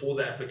written before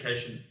the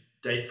application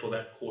date for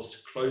that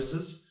course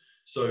closes.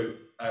 So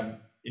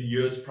in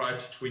years prior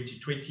to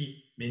 2020,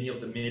 many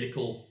of the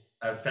medical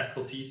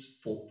faculties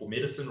for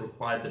medicine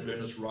required that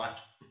learners write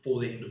before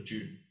the end of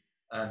June.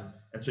 And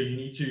so you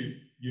need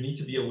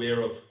to be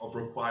aware of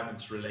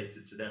requirements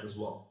related to that as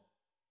well.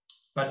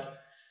 But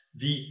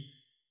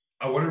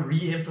I want to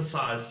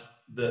re-emphasize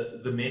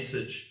the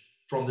message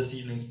from this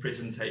evening's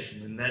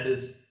presentation, and that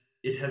is,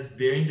 it has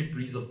varying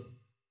degrees of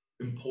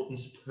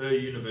importance per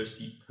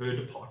university, per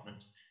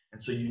department, and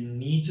so you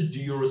need to do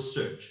your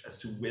research as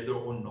to whether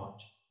or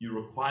not you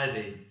require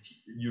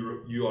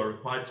you are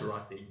required to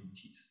write the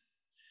NBTs.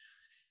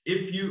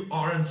 If you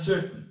are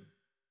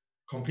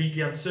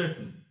completely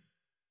uncertain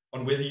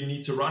on whether you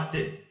need to write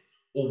them,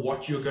 or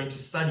what you're going to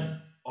study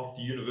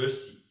after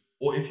university,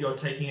 or if you're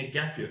taking a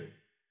gap year,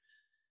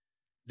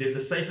 then the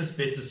safest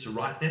bet is to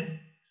write them,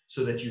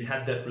 so that you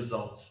have that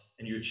result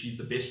and you achieve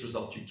the best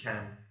result you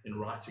can in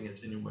writing it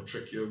in your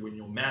matric year, when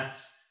your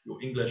maths,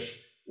 your English,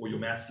 or your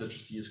maths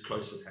literacy is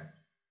close at hand.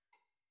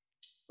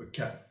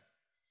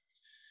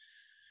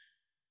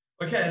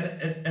 Okay,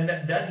 and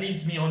that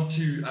leads me on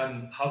to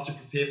how to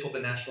prepare for the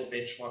national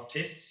benchmark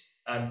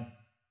tests.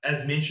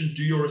 As mentioned,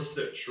 do your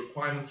research.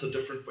 Requirements are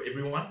different for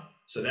everyone,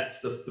 so that's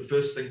the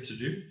first thing to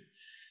do.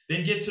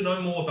 Then get to know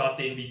more about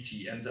the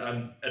NBT and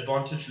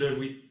Advantage Learn.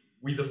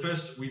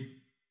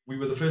 We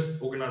were the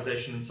first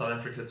organization in South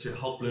Africa to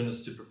help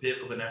learners to prepare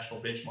for the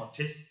national benchmark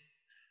tests.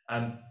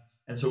 And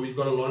so we've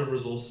got a lot of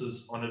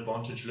resources on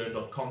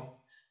advantagelearn.com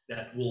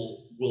that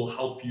will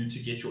help you to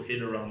get your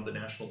head around the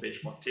national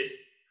benchmark test.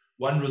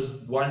 One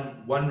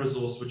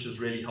resource which is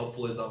really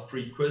helpful is our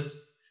free quiz,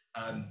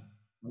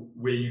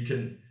 where you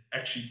can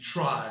actually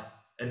try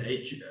an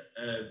AQL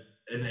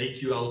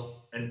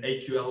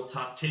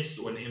type test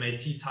or an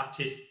MAT type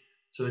test,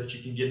 so that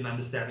you can get an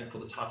understanding for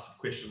the types of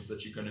questions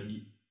that you're going to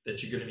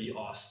be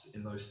asked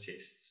in those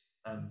tests.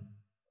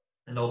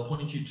 And I'll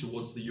point you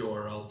towards the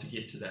URL to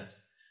get to that,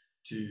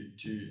 to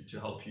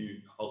help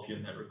you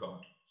in that regard.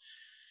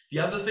 The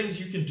other things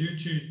you can do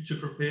to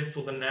prepare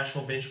for the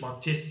national benchmark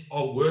tests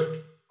are work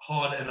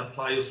hard and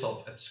apply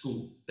yourself at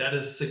school. That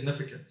is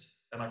significant,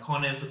 and I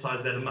can't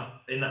emphasize that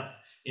enough,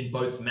 in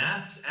both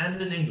maths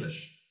and in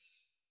English.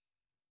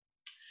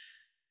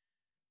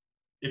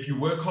 If you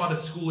work hard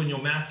at school in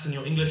your maths and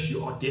your English,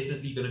 you are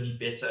definitely going to be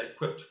better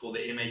equipped for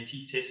the MAT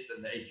test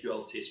and the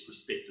AQL test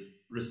respectively.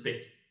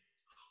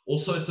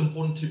 Also, it's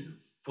important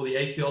for the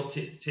AQL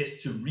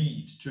test to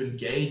read, to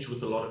engage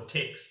with a lot of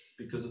texts,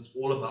 because it's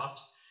all about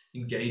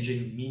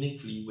engaging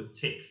meaningfully with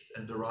texts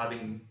and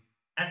deriving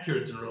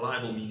accurate and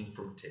reliable meaning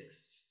from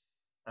texts.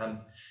 And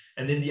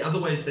then the other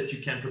ways that you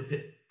can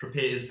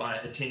prepare is by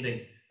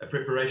attending a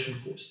preparation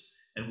course.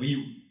 And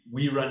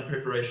we run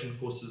preparation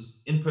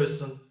courses in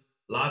person,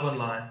 live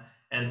online,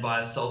 and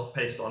via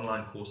self-paced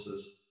online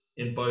courses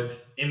in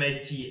both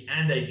MAT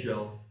and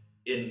AQL,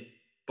 in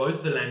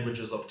both the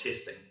languages of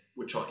testing,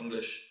 which are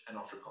English and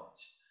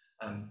Afrikaans.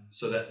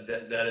 So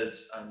that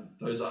is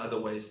those are other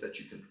ways that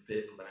you can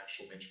prepare for the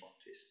national benchmark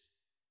tests.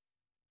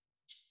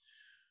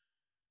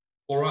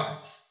 All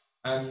right.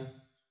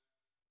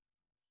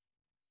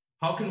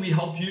 How can we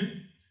help you?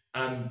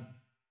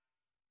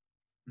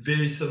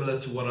 very similar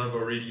to what I've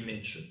already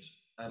mentioned.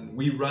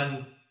 We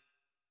run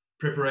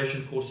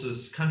preparation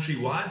courses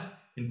countrywide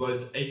in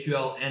both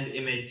AQL and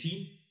MAT.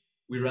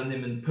 We run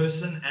them in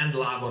person and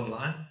live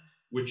online,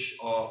 which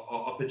are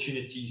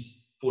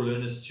opportunities for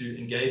learners to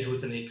engage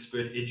with an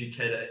expert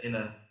educator in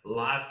a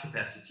live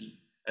capacity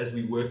as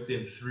we work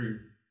them through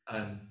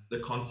the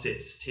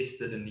concepts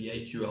tested in the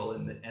AQL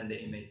and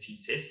the MAT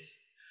tests.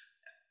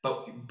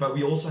 But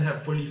we also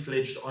have fully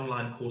fledged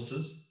online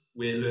courses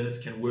where learners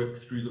can work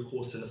through the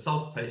course in a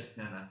self-paced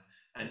manner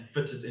and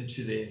fit it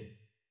into their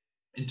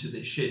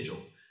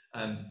schedule.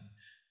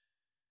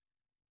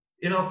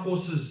 In our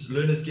courses,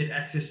 learners get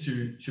access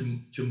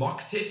to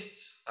mock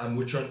tests,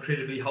 which are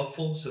incredibly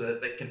helpful so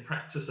that they can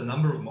practice a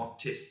number of mock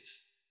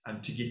tests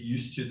to get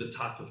used to the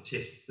type of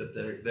tests that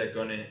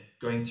they're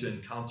going to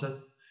encounter.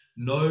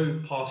 No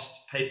past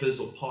papers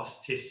or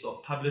past tests are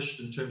published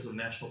in terms of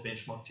national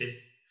benchmark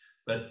tests,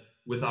 but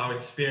with our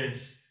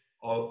experience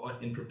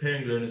in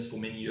preparing learners for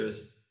many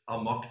years, our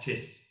mock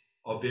tests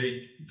are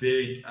very,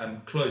 very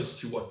close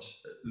to what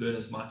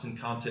learners might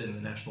encounter in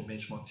the national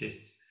benchmark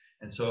tests,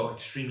 and so are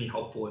extremely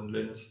helpful in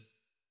learners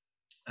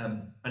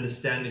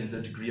understanding the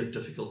degree of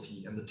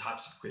difficulty and the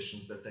types of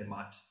questions that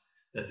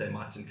they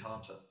might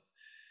encounter.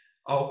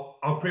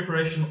 Our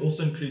preparation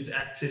also includes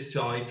access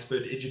to our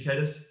expert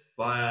educators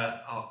via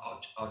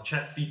our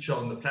chat feature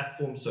on the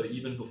platform. So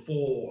even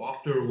before or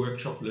after a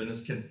workshop,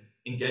 learners can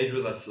engage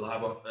with us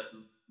live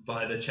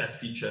via the chat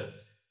feature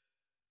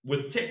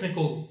with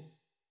technical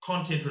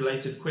content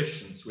related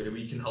questions where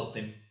we can help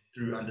them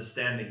through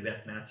understanding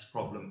that maths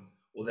problem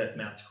or that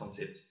maths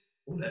concept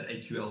or that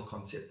AQL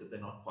concept that they're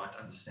not quite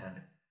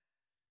understanding.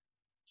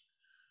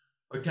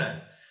 Okay,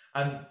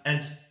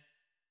 and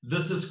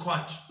this is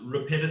quite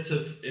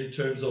repetitive in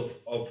terms of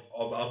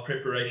our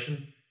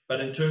preparation, but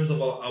in terms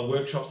of our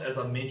workshops, as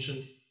I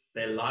mentioned,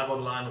 they're live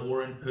online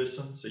or in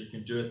person, so you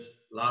can do it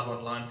live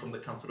online from the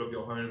comfort of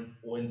your home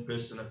or in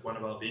person at one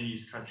of our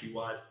venues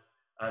countrywide.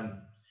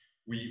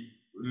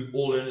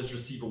 All learners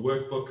receive a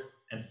workbook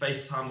and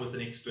FaceTime with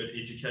an expert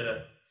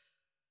educator,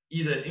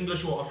 either in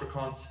English or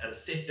Afrikaans at a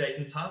set date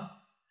and time,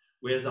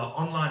 whereas our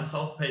online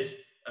self-paced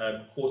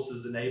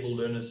courses enable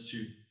learners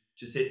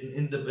to set an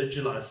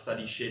individualized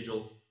study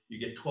schedule. You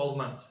get 12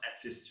 months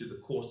access to the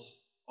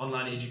course,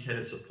 online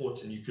educator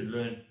support, and you can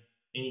learn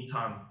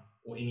anytime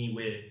or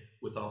anywhere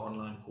with our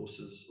online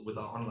courses, with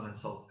our online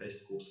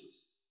self-paced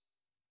courses.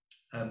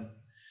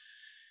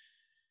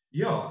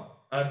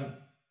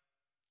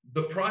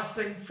 The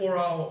pricing for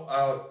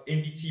our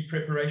NBT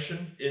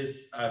preparation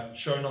is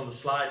shown on the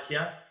slide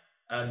here.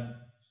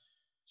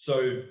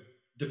 So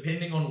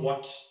depending on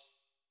what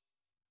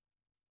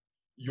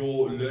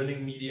your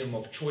learning medium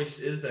of choice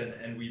is,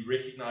 and we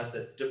recognize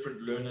that different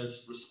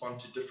learners respond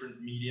to different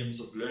mediums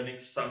of learning.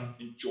 Some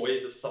enjoy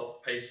the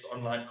self-paced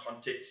online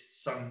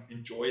context, some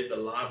enjoy the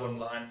live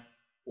online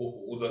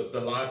or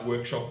the live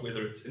workshop,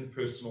 whether it's in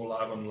person or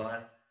live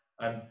online.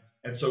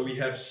 And so we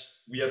have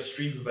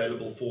streams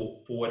available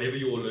for whatever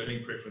your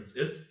learning preference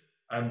is.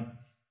 And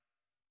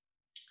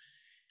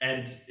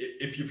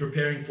if you're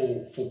preparing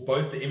for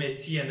both the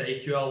MAT and the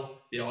AQL,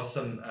 there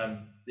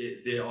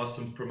are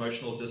some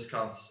promotional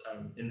discounts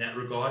in that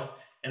regard.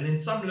 And then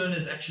some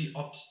learners actually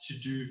opt to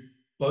do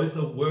both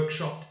a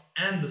workshop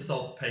and the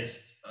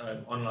self-paced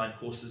online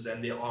courses,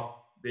 and there are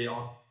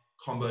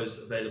combos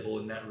available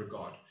in that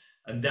regard.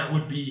 And that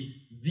would be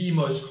the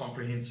most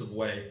comprehensive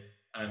way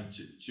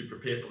to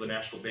prepare for the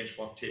national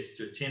benchmark test.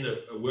 To attend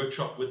a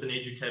workshop with an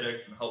educator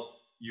can help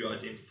you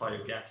identify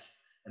your gaps,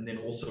 and then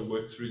also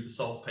work through the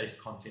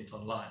self-paced content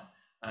online.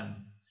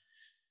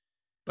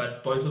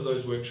 But both of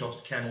those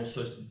workshops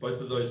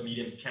both of those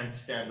mediums can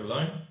stand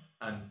alone.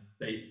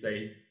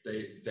 They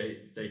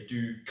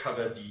do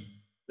cover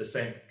the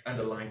same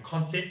underlying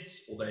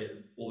concepts,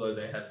 although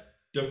they have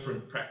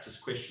different practice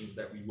questions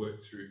that we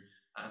work through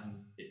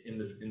in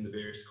the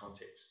various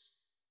contexts.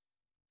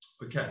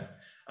 Okay,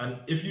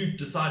 if you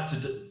decide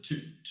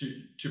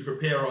to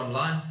prepare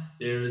online,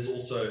 there is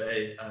also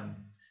a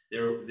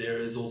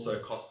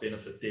cost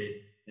benefit there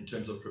in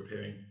terms of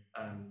preparing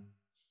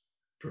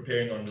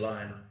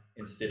online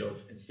instead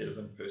of in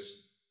person.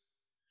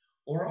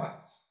 All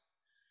right.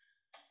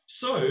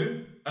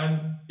 So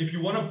if you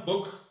want to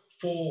book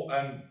for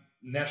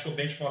national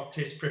benchmark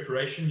test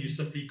preparation, you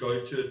simply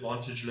go to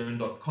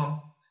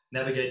advantagelearn.com,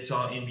 navigate to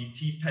our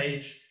NBT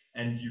page,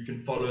 and you can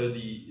follow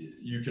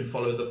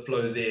the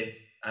flow there,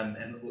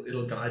 and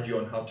it'll guide you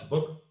on how to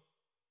book.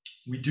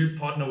 We do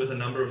partner with a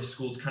number of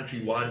schools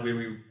countrywide where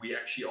we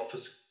actually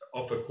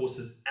offer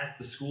courses at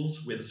the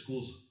schools, where the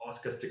schools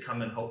ask us to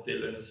come and help their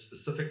learners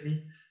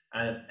specifically,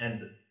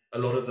 and a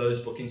lot of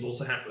those bookings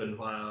also happen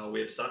via our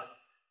website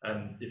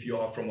if you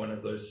are from one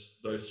of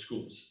those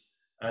schools.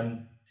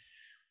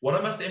 What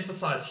I must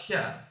emphasize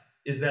here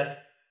is that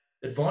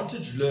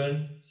Advantage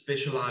Learn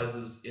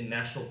specializes in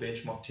national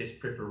benchmark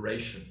test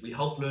preparation. We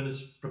help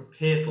learners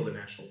prepare for the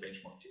national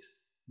benchmark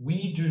test.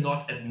 We do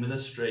not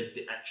administrate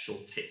the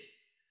actual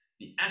tests.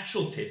 The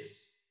actual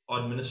tests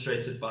are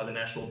administrated by the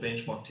National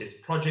Benchmark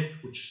Test Project,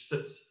 which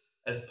sits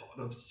as part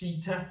of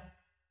CETA,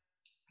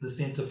 the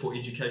Center for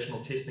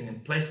Educational Testing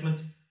and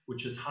Placement,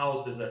 which is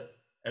housed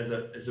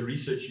as a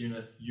research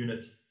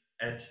unit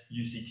at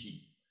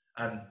UCT.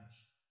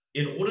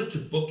 In order to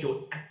book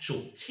your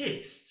actual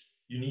test,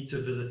 you need to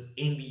visit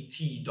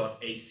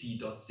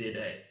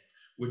nbt.ac.za,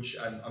 which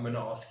I'm going to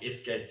ask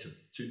SK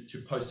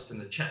to post in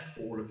the chat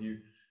for all of you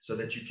so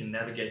that you can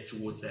navigate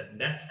towards that. And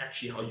that's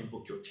actually how you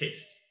book your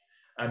test.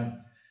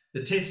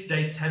 The test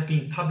dates have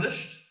been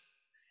published,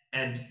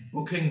 and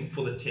booking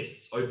for the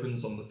tests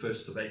opens on the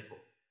 1st of April.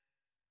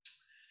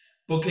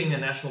 Booking a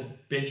national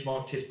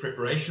benchmark test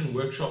preparation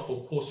workshop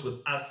or course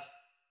with us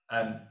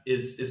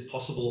is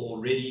possible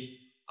already.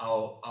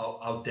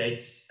 Our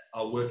dates,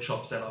 our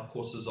workshops, and our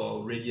courses are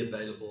already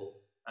available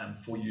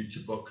for you to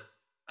book.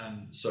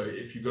 So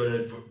if you go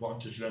to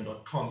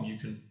advantagelearn.com,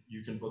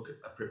 you can book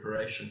a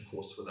preparation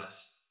course with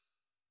us.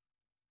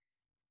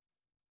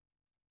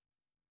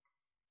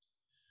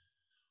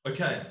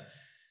 Okay,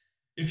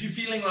 if you're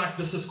feeling like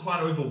this is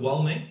quite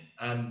overwhelming,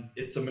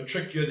 it's a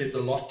matric year. There's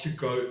a lot to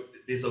go.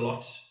 There's a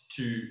lot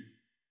to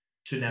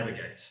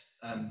navigate.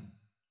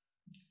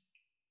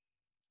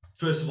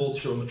 First of all,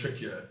 to a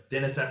matric year,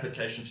 then it's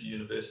application to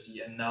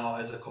university, and now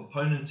as a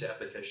component to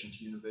application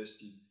to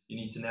university, you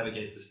need to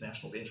navigate this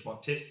national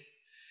benchmark test.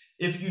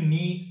 If you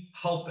need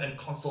help and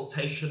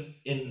consultation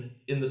in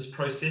this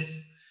process,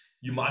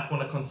 you might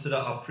want to consider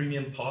our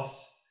premium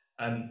pass,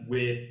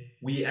 where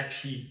we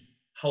actually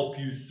help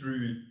you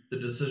through the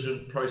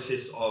decision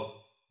process of,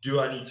 do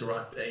I need to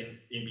write the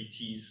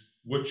NBTs?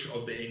 Which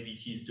of the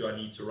NBTs do I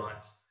need to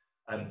write?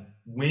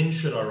 When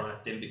should I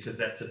write them? Because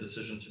that's a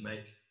decision to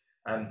make.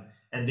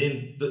 And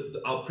then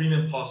our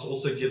premium pass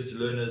also gives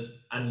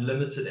learners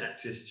unlimited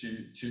access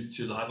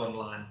to live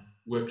online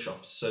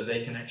workshops, so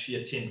they can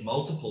actually attend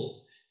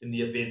multiple in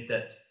the event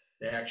that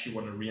they actually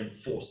want to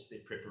reinforce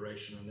their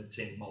preparation and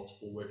attend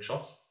multiple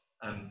workshops.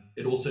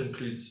 It also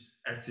includes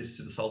access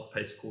to the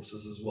self-paced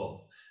courses as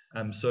well.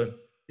 So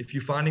if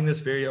you're finding this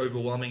very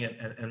overwhelming,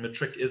 and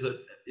matric is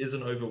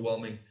an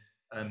overwhelming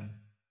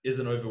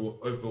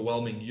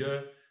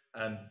year,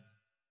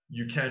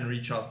 you can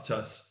reach out to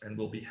us and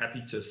we'll be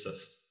happy to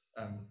assist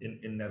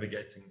in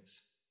navigating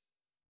this.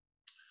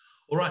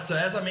 All right, so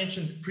as I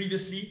mentioned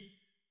previously,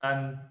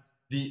 a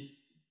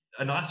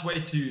nice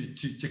way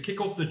to kick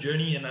off the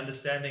journey in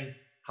understanding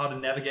how to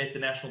navigate the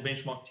national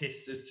benchmark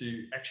tests is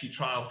to actually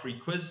try our free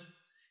quiz.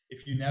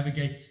 If you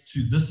navigate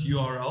to this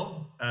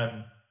URL,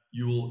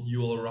 you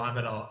will arrive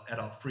at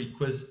our free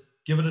quiz.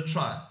 Give it a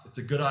try. It's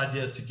a good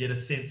idea to get a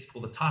sense for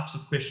the types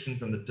of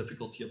questions and the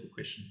difficulty of the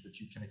questions that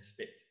you can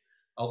expect.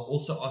 I'll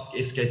also ask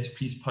SK to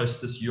please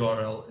post this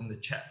URL in the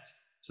chat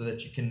so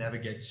that you can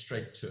navigate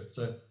straight to it.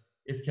 So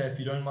SK, if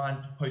you don't mind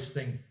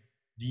posting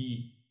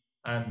the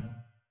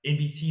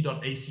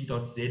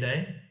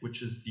nbt.ac.za,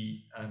 which is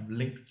the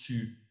link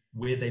to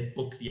where they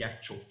book the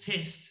actual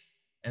test,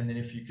 and then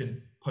if you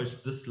can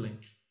post this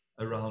link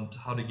around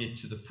how to get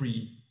to the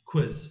free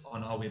quiz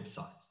on our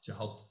website to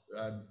help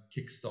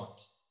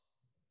kickstart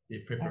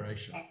their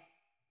preparation.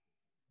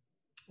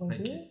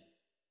 Thank you.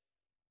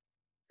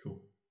 Cool.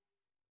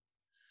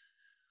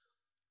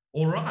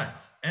 All right,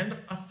 and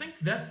I think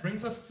that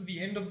brings us to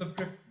the end of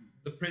the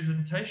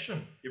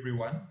presentation,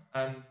 everyone.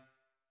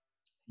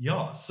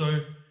 Yeah, so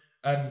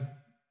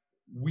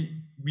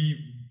we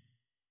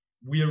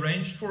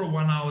arranged for a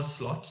 1 hour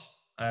slot.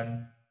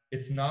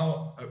 It's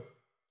now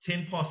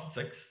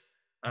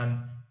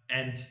 6:10,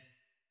 and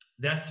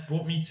that's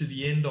brought me to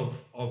the end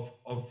of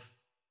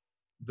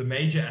the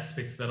major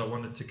aspects that I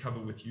wanted to cover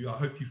with you. I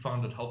hope you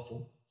found it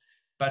helpful.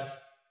 But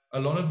a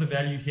lot of the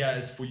value here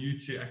is for you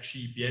to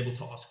actually be able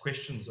to ask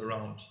questions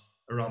around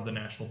the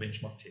national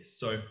benchmark test.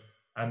 So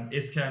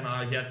SK and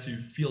I are here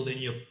to field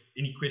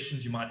any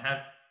questions you might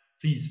have.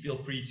 Please feel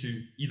free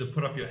to either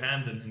put up your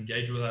hand and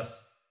engage with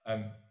us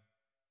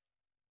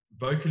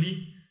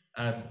vocally,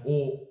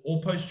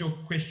 or post your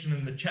question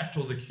in the chat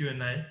or the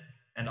Q&A,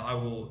 and I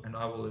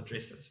will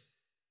address it.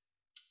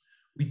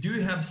 We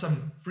do have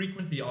some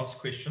frequently asked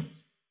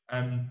questions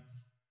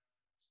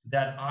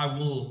that I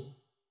will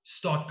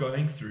start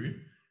going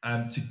through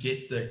to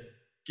get the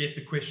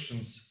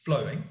questions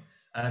flowing.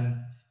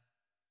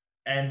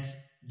 And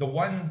the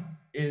one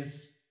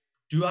is,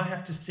 do I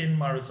have to send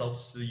my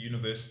results to the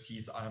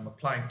universities I am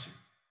applying to?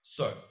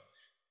 So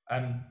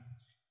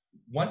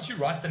once you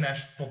write the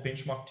national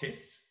benchmark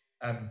tests,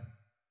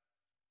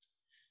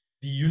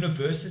 the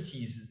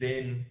universities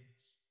then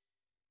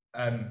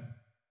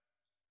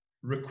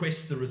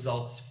request the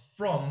results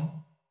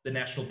from the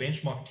National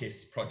Benchmark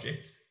Tests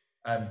Project,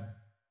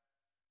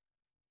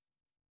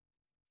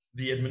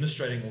 the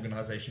administrating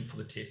organization for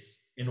the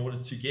tests, in order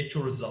to get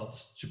your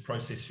results to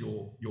process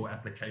your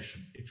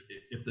application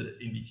if the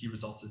NBT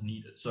results is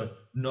needed. So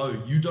no,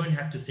 you don't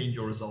have to send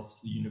your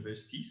results to the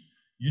universities.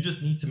 You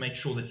just need to make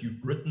sure that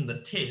you've written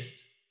the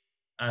test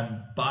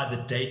by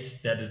the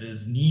date that it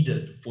is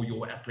needed for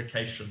your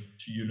application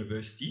to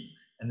university,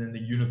 and then the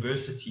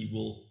university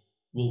will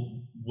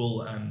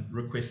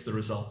request the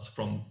results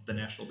from the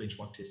National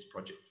Benchmark Test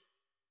Project.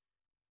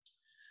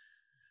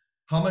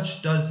 How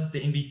much does the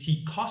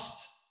NBT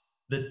cost?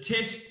 The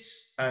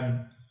tests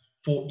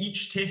For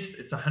each test,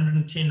 it's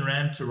 110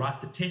 Rand to write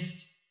the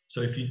test.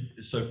 So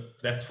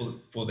that's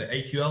for the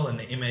AQL and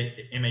the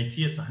MAT,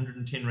 it's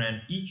 110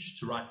 Rand each.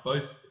 To write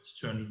both, it's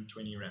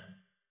 220 Rand.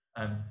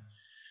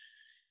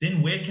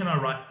 Then where can I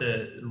write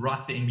the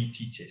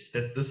NBT test?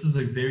 This is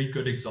a very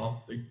good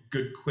example, a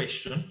good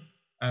question.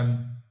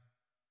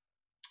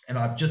 And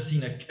I've just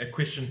seen a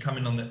question come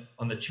in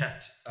on the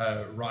chat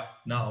right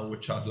now,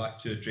 which I'd like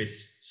to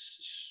address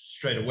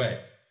straight away.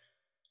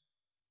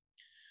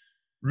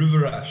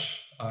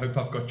 Riverash, I hope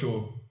I've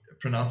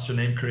pronounced your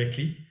name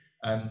correctly.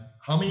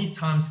 How many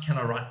times can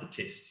I write the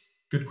test?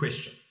 Good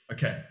question.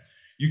 Okay,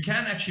 you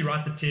can actually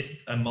write the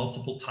test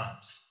multiple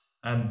times.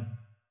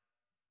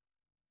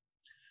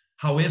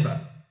 However,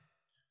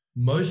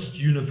 most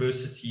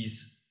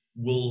universities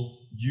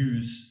will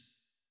use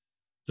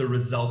the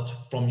result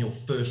from your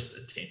first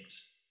attempt.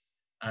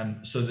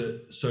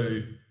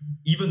 So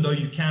even though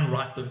you can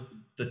write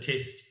the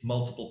test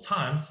multiple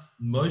times,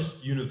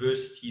 most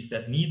universities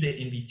that need their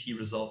NBT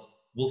result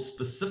will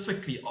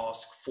specifically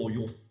ask for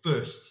your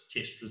first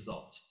test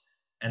result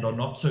and are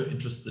not so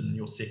interested in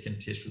your second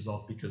test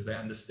result because they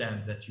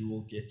understand that you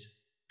will get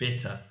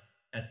better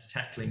at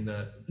tackling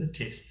the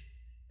test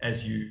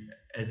as you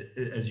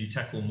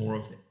tackle more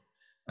of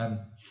them.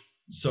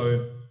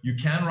 So you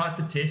can write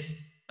the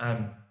test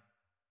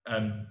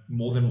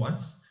more than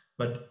once,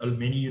 but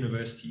many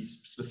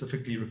universities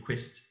specifically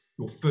request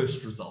your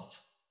first result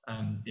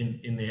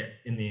in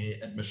their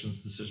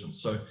admissions decision.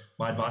 So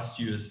my advice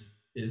to you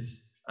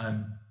is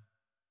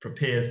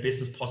prepare as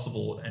best as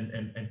possible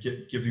and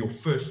give your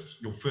first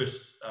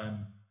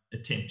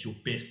attempt your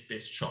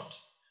best shot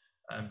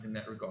in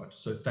that regard.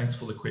 So thanks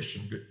for the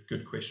question.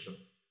 Good question.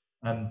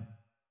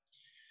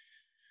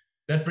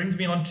 That brings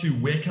me on to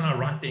where can I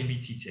write the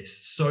NBT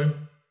test? So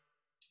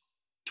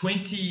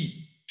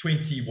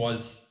 2020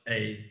 was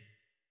a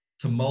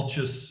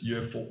tumultuous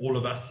year for all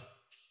of us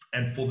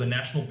and for the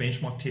National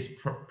Benchmark Test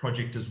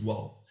Project as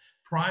well.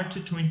 Prior to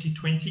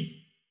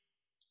 2020,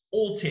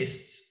 all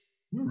tests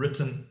were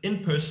written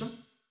in person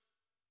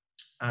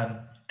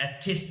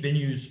at test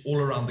venues all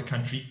around the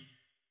country,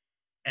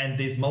 and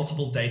there's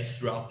multiple dates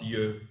throughout the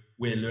year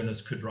where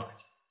learners could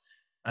write.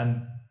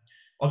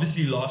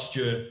 Obviously last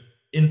year,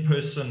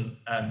 in-person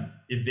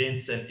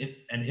events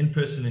and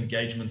in-person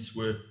engagements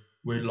were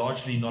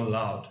largely not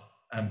allowed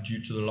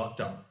due to the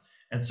lockdown.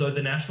 And so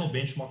the National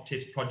Benchmark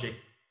Test Project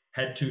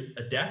had to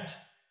adapt,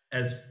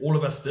 as all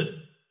of us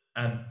did.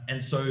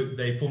 And so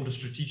they formed a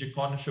strategic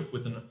partnership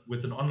with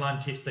an online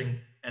testing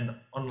and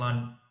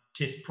online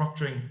test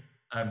proctoring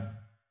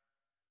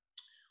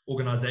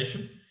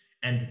organization.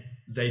 And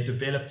they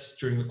developed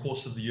during the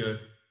course of the year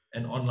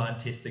an online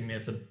testing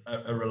method,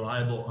 a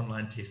reliable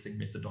online testing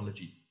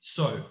methodology.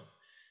 So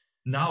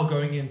now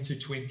going into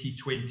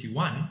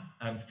 2021,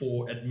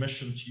 for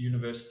admission to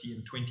university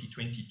in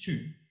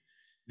 2022,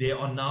 there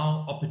are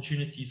now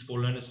opportunities for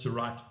learners to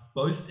write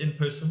both in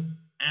person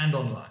and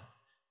online.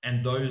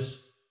 And the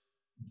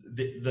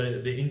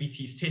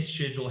NBT's test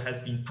schedule has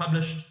been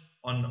published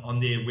on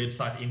their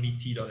website,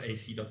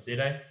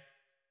 nbt.ac.za.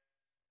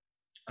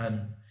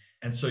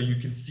 And so you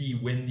can see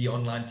when the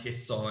online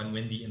tests are and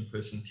when the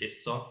in-person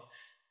tests are.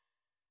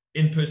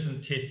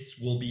 In-person tests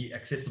will be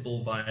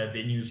accessible via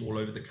venues all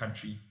over the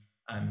country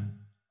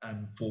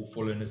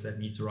for learners that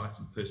need to write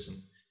in person.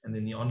 And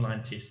then the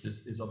online test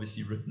is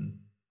obviously written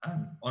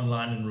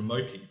online and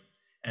remotely.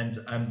 And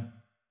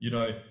you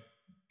know,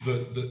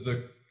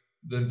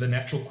 the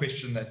natural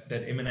question that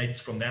emanates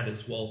from that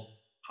is, well,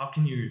 how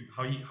can you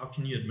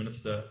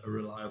administer a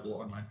reliable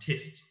online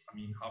test? I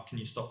mean, how can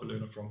you stop a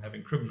learner from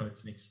having crib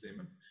notes next to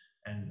them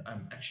and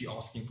actually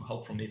asking for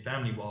help from their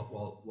family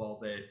while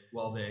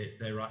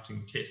they're writing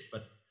the test?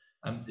 But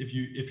if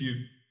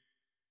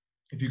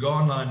you go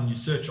online and you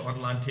search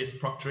online test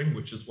proctoring,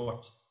 which is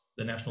what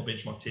the National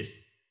Benchmark Test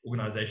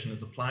Organization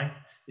is applying,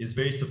 there's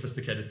very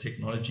sophisticated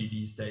technology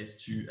these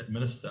days to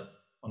administer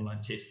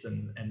online tests,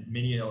 and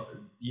many of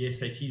the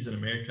SATs in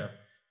America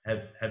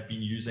have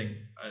been using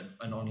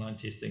an online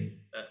testing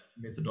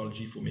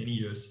methodology for many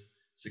years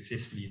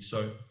successfully.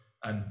 So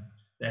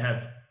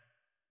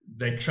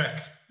they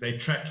track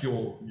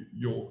your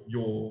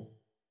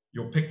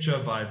picture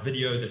via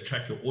video, they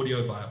track your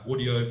audio via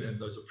audio, and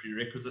those are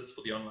prerequisites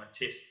for the online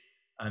test.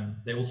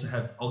 They also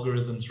have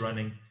algorithms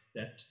running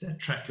that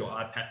track your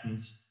eye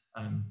patterns,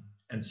 and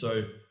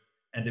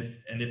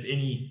if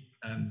any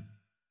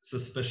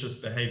suspicious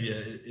behavior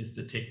is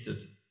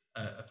detected,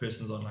 a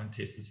person's online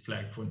test is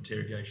flagged for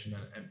interrogation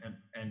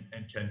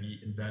and can be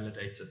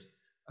invalidated.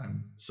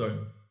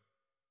 So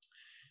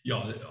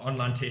yeah,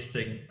 online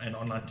testing and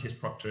online test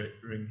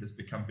proctoring has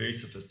become very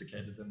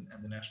sophisticated,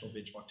 and the National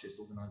Benchmark Test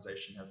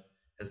Organization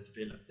has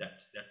developed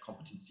that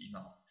competency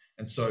now.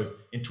 And so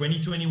in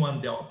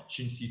 2021, there are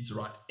opportunities to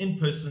write in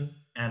person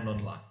and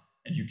online,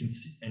 and you can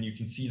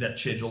see that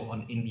schedule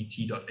on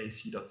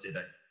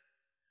nbt.ac.za.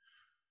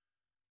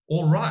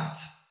 All right,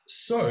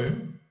 so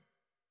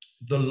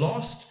the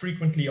last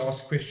frequently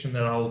asked question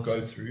that I'll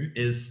go through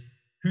is,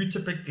 who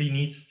typically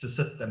needs to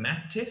sit the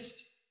MAT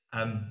test?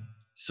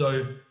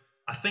 So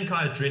I think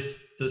I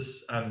addressed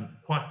this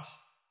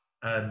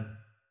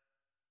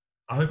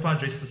I hope I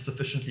addressed this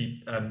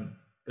sufficiently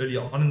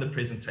earlier on in the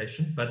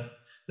presentation, but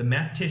the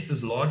MAT test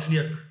is largely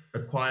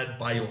acquired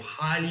by your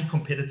highly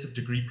competitive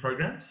degree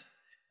programs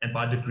and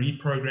by degree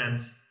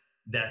programs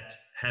that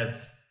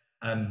have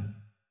a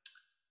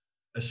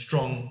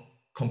strong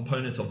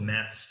component of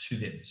maths to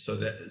them. So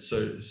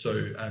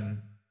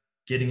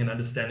getting an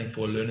understanding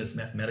for a learner's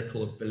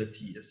mathematical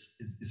ability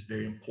is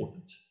very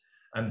important.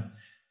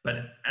 But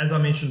as I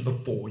mentioned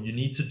before, you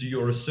need to do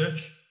your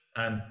research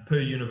per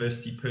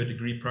university, per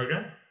degree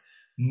program.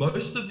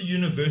 Most of the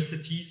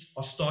universities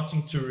are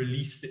starting to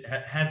release,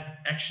 have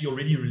actually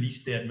already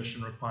released their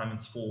admission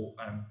requirements for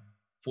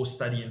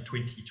study in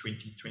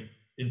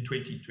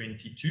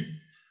 2022.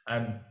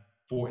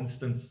 For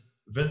instance,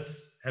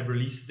 WITS have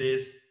released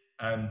theirs,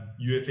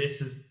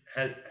 UFS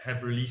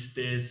have released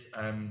theirs,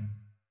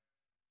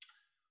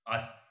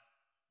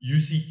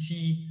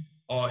 UCT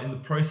are in the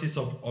process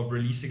of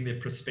releasing their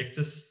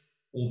prospectus,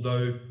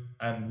 although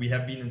we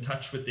have been in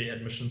touch with their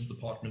admissions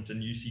department,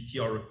 and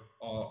UCT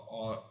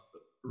are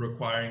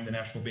requiring the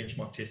national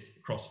benchmark test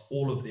across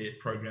all of their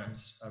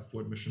programs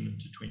for admission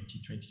into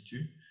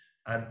 2022.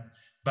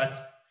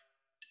 But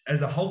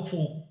as a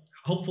helpful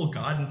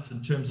guidance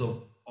in terms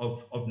of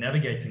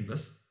navigating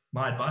this,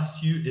 my advice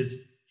to you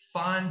is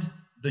find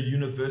the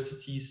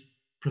university's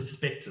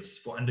prospectus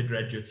for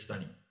undergraduate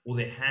study or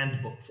their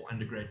handbook for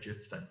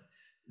undergraduate study.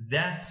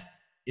 That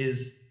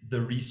is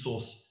the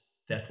resource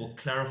that will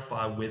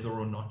clarify whether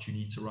or not you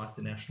need to write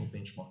the national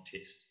benchmark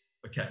test.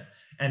 Okay,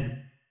 and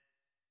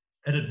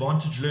at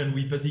Advantage Learn,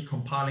 we're busy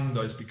compiling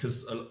those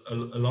because a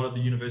lot of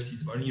the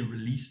universities have only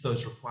released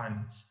those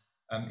requirements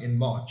in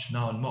March.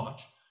 Now in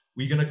March,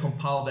 we're going to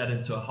compile that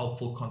into a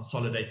helpful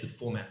consolidated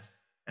format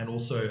and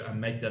also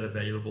make that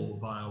available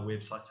via our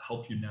website to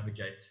help you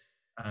navigate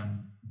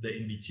the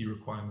NBT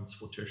requirements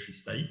for tertiary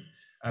study.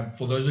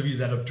 For those of you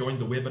that have joined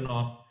the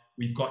webinar,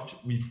 we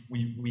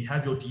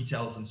have your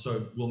details, and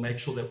so we'll make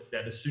sure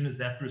that as soon as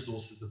that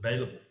resource is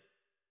available,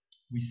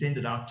 we send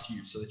it out to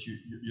you so that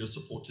you're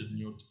supported in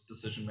your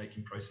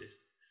decision-making process.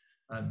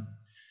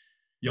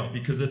 Yeah,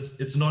 because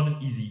it's not an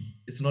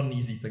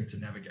easy thing to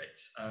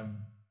navigate,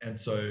 and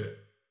so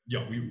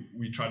yeah,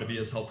 we try to be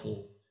as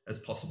helpful as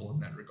possible in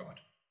that regard.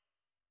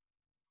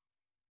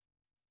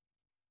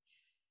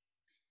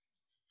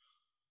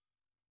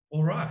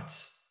 All right,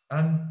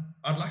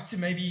 I'd like to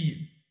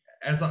maybe,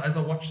 as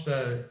I watch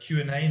the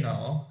Q&A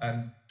now,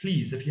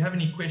 please, if you have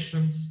any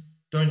questions,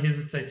 don't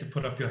hesitate to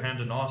put up your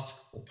hand and ask,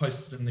 or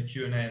post it in the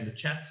Q&A in the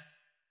chat.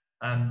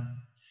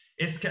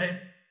 SK,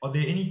 are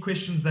there any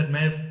questions that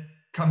may have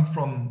come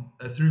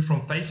through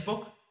from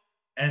Facebook?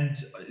 And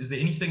is there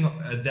anything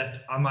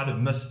that I might have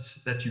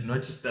missed that you've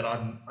noticed that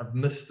I've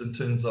missed in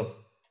terms of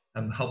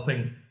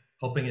helping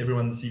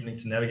everyone this evening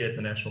to navigate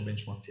the national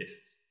benchmark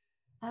tests?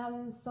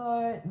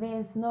 So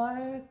there's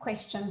no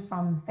question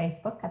from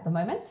Facebook at the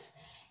moment.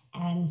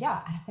 And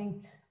yeah, I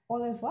think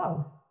all is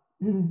well.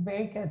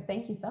 Very good.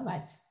 Thank you so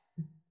much.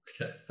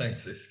 Okay,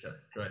 thanks, SK.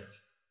 Great.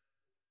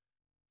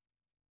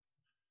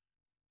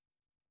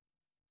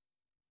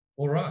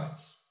 All right.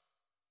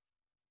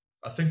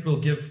 I think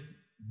we'll give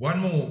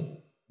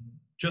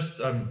just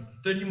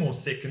 30 more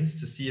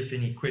seconds to see if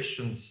any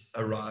questions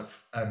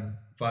arrive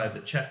via the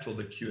chat or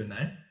the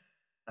Q&A.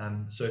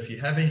 So if you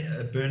have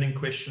a burning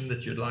question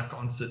that you'd like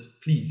answered,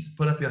 please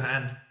put up your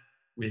hand.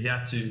 We're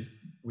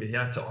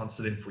here to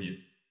answer them for you.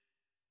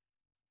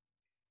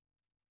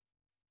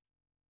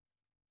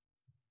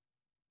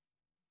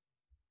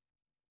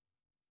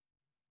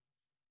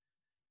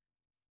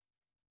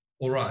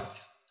 All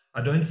right,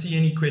 I don't see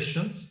any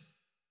questions.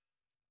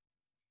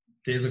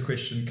 There's a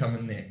question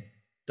coming there.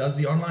 Does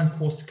the online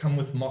course come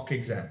with mock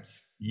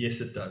exams? Yes,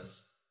 it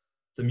does.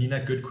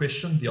 Tamina, good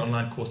question. The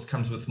online course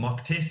comes with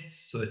mock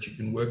tests so that you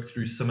can work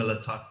through similar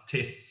type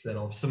tests that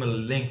are of similar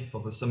length,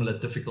 of a similar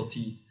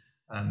difficulty,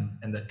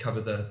 and that cover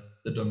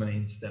the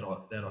domains that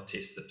are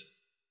tested.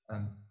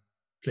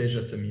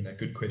 Pleasure, Tamina.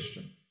 Good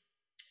question.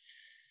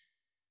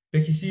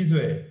 Becky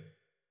Sizwe,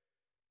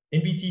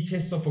 NBT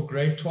tests are for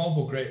grade 12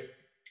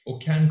 or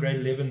can grade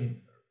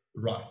 11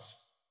 write?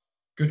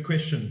 Good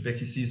question,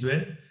 Becky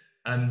Sizwe.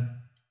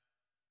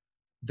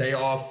 They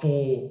are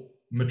for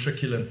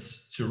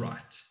matriculants to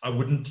write. I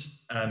wouldn't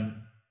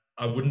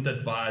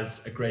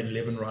advise a grade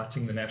 11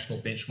 writing the national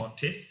benchmark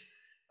tests.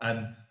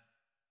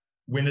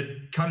 When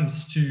it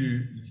comes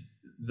to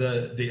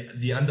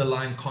the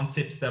underlying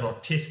concepts that are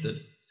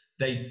tested,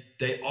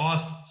 they are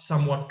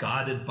somewhat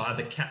guided by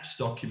the CAPS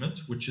document,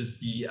 which is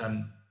the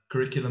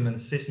curriculum and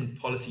assessment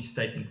policy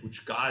statement,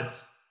 which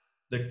guides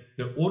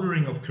the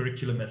ordering of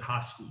curriculum at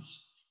high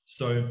schools.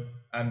 So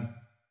a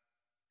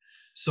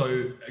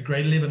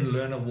grade 11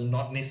 learner will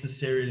not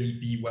necessarily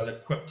be well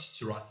equipped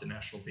to write the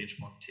national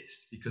benchmark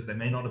test because they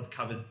may not have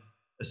covered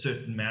a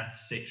certain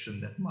maths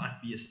section that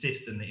might be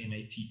assessed in the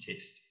MAT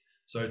test.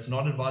 So it's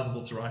not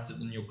advisable to write it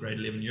in your grade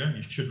 11 year.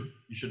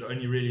 You should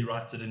only really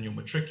write it in your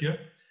matric year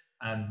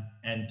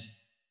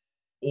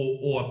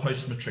or a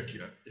post-matric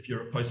year if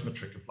you're a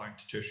post-matric applying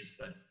to tertiary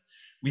study.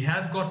 We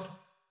have got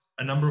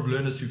a number of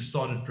learners who've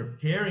started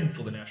preparing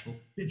for the national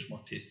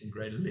benchmark test in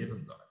grade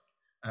 11 though,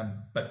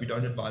 but we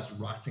don't advise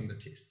writing the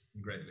test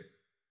in grade 11.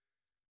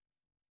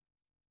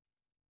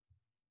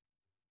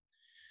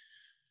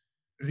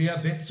 Ria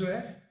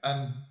Betsue,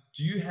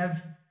 do you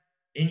have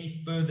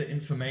any further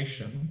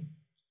information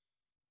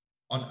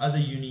on other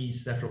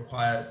unis that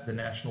require the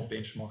national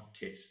benchmark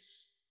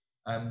tests?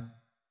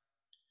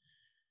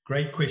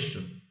 Great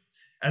question.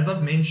 As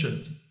I've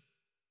mentioned,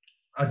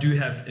 I do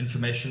have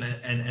information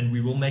and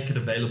we will make it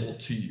available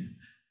to you.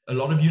 A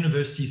lot of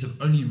universities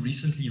have only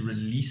recently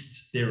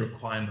released their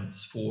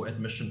requirements for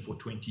admission for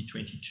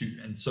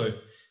 2022. And so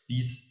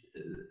these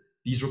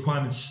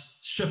requirements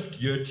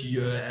shift year to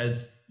year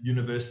as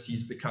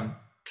universities become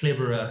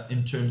cleverer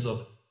in terms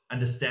of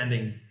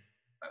understanding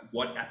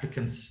what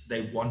applicants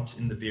they want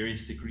in the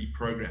various degree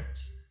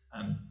programs.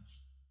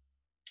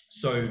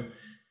 So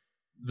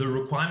the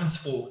requirements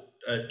for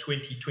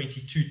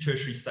 2022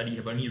 tertiary study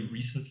have only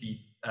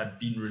recently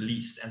been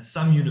released, and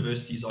some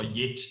universities are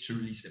yet to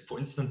release it. For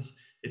instance,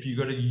 if you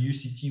go to the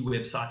UCT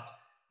website,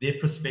 their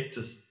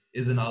prospectus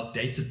is an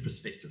outdated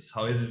prospectus.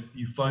 However, if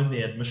you phone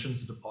their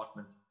admissions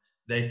department,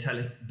 they are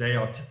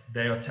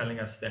telling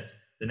us that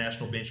the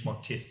national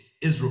benchmark tests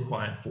is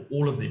required for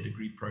all of their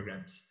degree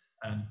programs,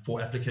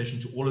 for application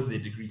to all of their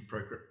degree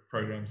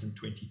programs in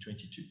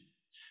 2022.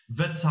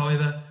 WITS,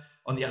 however,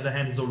 on the other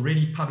hand, has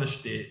already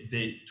published their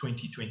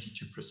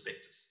 2022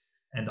 prospectus.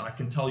 And I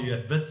can tell you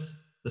at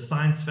WITS, the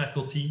science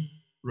faculty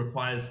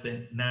requires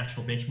the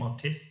national benchmark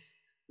tests.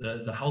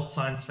 The health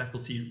science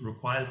faculty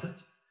requires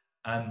it.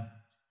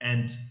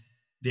 And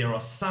there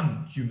are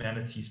some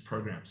humanities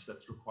programs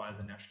that require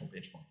the national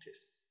benchmark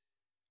tests.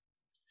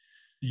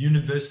 The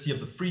University of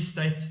the Free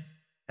State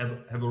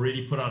have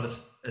already put out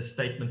a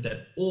statement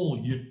that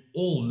all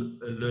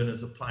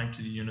learners applying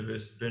to the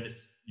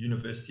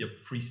University of the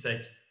Free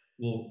State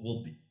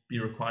will be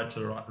required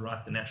to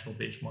write the national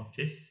benchmark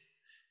tests.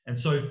 And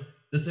so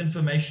this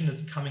information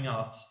is coming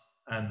out,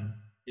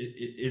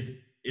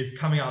 is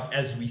coming out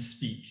as we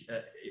speak.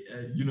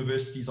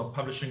 Universities are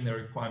publishing their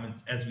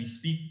requirements as we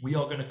speak. We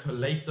are going to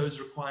collate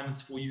those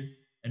requirements for you,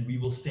 and we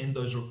will send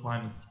those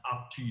requirements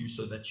out to you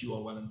so that you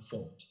are well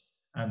informed.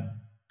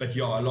 But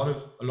yeah, a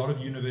lot of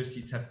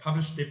universities have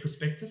published their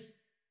prospectus.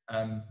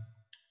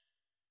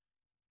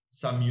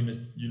 Some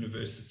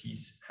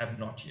universities have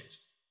not yet.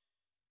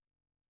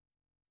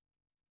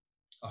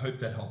 I hope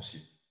that helps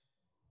you.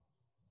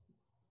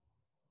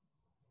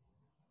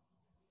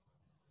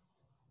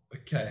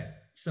 Okay,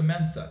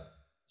 Samantha.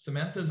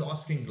 Samantha is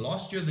asking,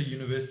 last year the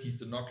universities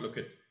did not look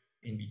at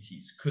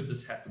NBTs. Could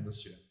this happen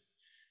this year?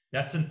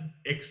 That's an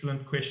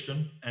excellent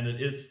question, and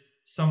it is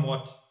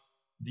somewhat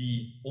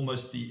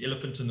almost the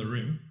elephant in the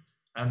room.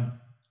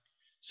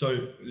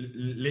 So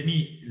let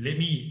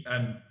me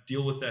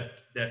deal with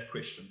that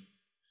question.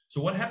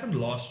 So what happened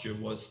last year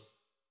was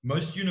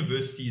most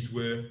universities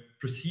were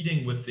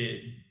proceeding with their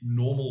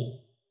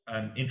normal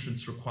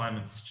entrance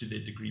requirements to their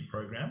degree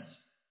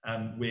programs,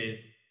 where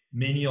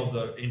many of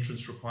the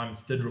entrance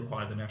requirements did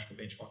require the national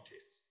benchmark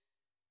tests.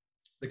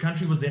 The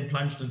country was then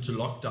plunged into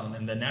lockdown,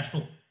 and the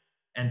national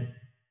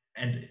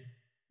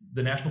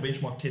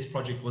benchmark test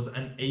project was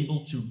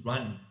unable to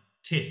run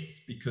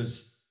tests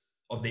because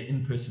of their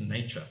in-person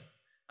nature.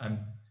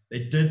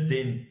 They did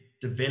then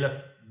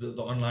develop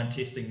the online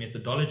testing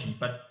methodology,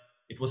 but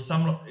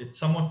it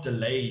somewhat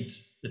delayed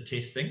the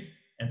testing,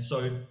 and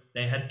so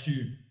they had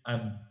to.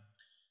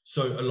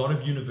 So a lot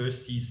of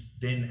universities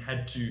then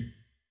had to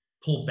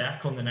pull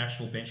back on the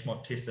national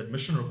benchmark test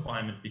admission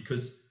requirement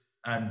because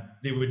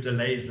there were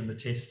delays in the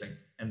testing,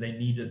 and they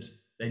needed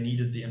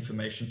the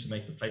information to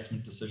make the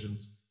placement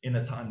decisions in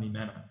a timely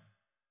manner.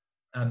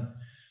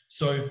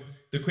 So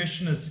the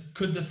question is,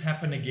 could this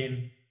happen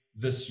again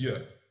this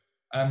year?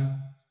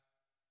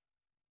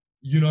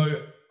 You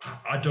know,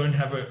 I don't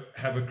have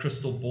a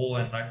crystal ball,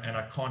 and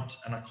I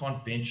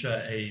can't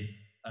venture a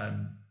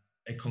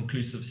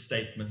conclusive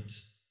statement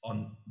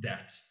on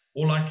that.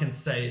 All I can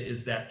say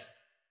is that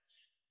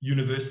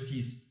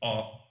universities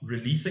are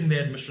releasing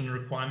their admission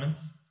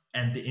requirements,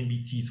 and the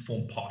NBTs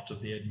form part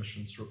of their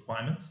admissions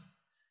requirements.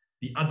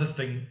 The other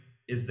thing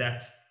is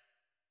that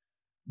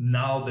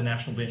now the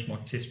National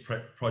Benchmark Test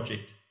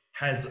Project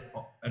has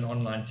an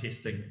online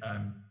testing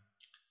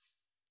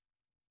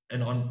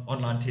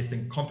online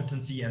testing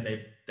competency, and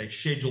they've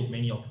scheduled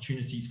many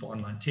opportunities for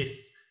online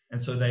tests, and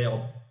so they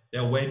are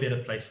way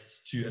better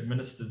placed to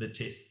administer the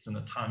tests in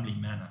a timely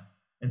manner.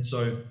 And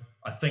so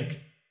I think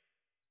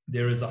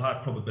there is a high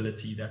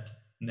probability that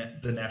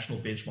the national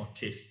benchmark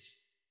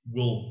tests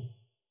will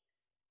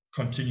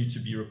continue to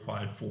be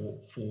required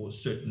for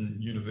certain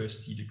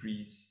university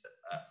degrees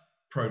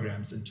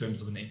programs in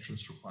terms of an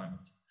entrance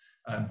requirement.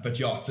 But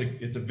yeah,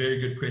 it's a very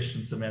good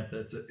question, Samantha.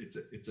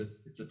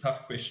 It's a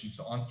tough question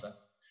to answer.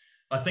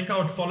 I think I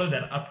would follow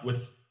that up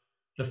with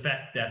the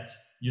fact that,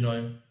 you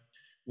know,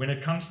 when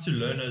it comes to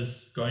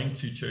learners going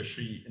to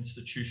tertiary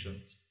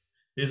institutions,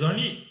 there's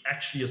only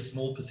actually a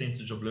small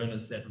percentage of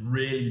learners that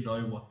really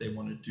know what they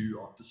want to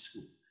do after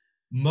school.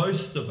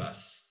 most of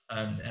us,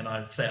 and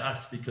I say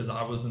us because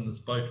I was in this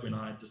boat when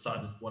I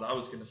decided what I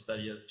was going to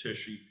study at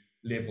tertiary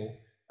level.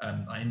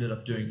 I ended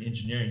up doing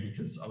engineering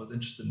because I was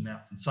interested in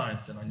maths and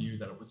science, and I knew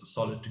that it was a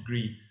solid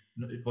degree.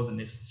 It wasn't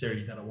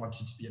necessarily that I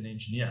wanted to be an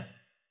engineer.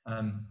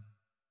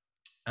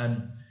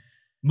 And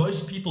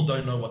most people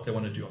don't know what they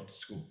want to do after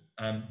school.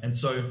 And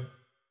so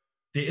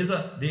there is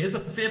a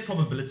fair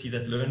probability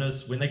that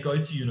learners, when they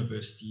go to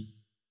university,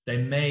 they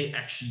may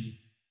actually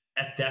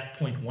at that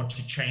point want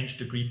to change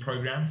degree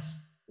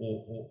programs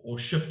or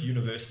shift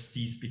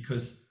universities,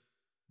 because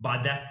by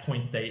that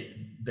point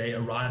they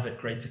arrive at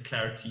greater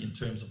clarity in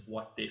terms of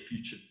what their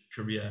future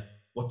career,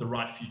 what the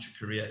right future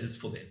career is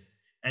for them.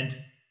 And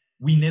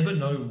we never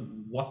know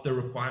what the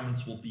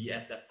requirements will be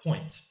at that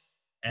point.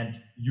 And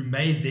you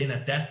may then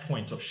at that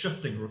point of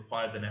shifting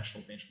require the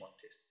national benchmark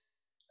tests.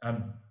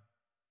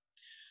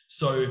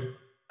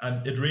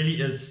 It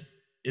really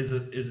is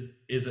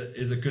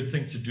a good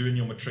thing to do in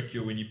your matric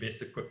year when you're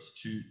best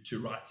equipped to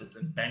write it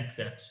and bank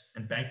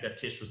that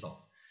test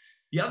result.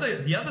 The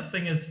other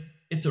thing is,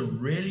 it's a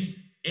really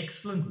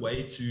excellent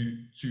way to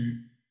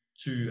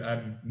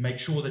make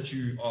sure that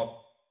you are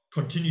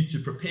continue to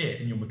prepare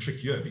in your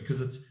matric year,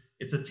 because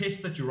it's a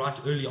test that you write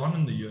early on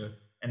in the year,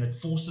 and it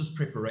forces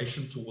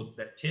preparation towards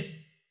that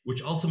test,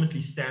 which ultimately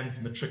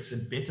stands matrics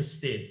in better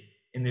stead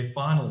in their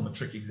final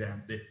matric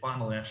exams, their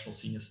final national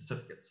senior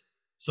certificates.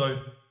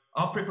 So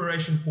our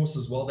preparation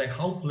courses, while they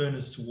help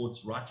learners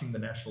towards writing the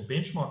national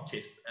benchmark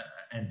tests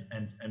and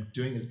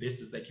doing as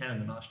best as they can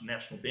in the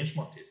national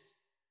benchmark tests,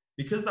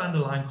 because the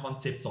underlying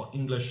concepts are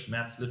English,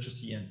 maths,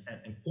 literacy,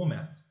 and core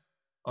maths,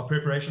 our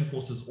preparation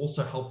courses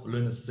also help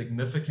learners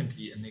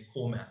significantly in their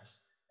core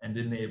maths and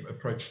in their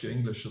approach to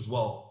English as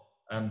well.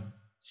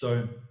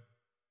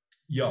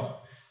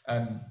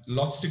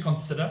 Lots to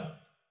consider,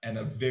 and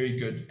a very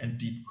good and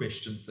deep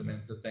question,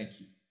 Samantha. Thank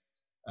you.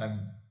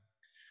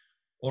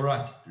 All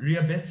right,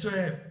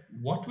 Riabetwe,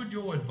 what would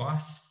your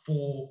advice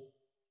for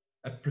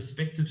a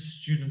prospective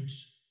student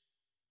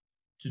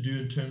to do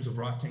in terms of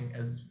writing,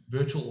 as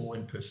virtual or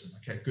in person?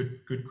 Okay,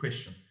 good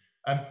question.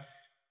 I'm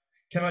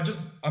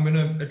going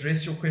to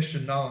address your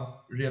question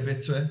now,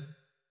 Riabetwe.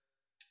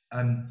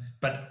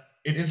 But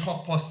it is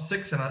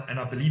 6:30, and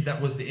I believe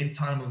that was the end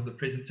time of the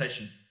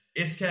presentation.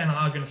 SK and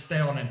I are going to stay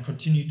on and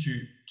continue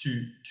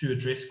to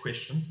address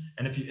questions.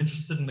 And if you're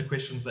interested in the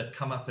questions that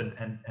come up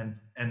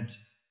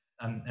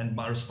and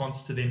my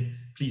response to them,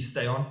 please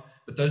stay on.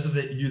 But those of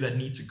you that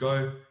need to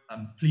go,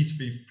 please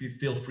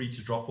feel free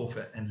to drop off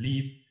and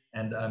leave.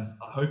 And I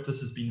hope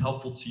this has been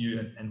helpful to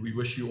you, and we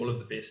wish you all of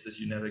the best as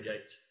you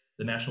navigate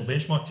the national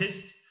benchmark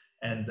tests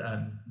and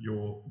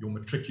your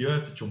matric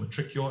year, if it's your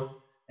matric year,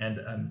 and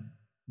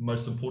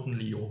most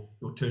importantly, your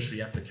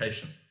tertiary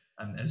application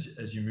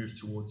as you move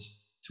towards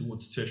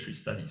tertiary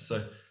studies.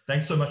 So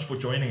thanks so much for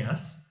joining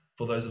us.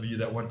 For those of you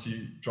that want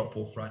to drop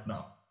off right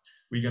now,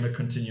 we're going to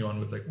continue on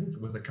with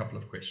a couple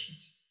of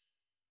questions.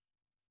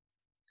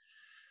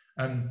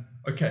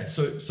 Okay,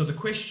 so the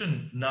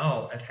question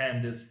now at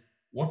hand is,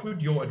 what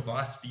would your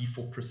advice be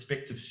for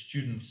prospective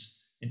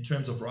students in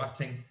terms of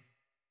writing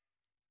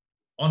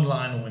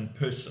online or in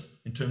person,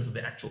 in terms of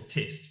the actual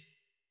test?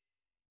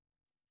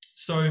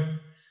 So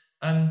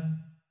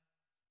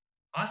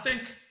I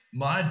think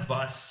my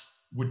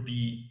advice would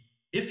be,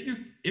 if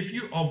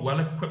you are well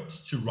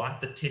equipped to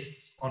write the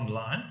tests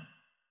online,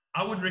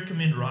 I would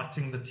recommend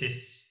writing the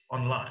tests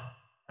online.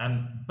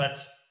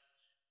 But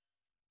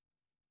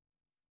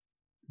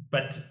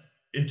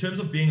in terms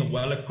of being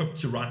well equipped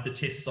to write the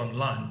tests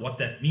online, what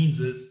that means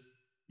is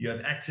you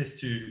have access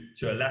to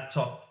a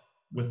laptop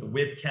with a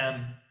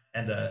webcam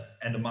and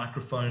a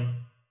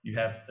microphone. You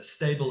have a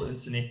stable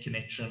internet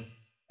connection,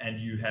 and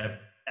you have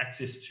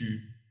access to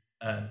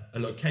a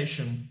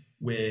location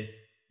where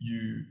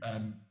you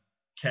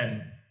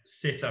can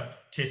set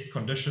up test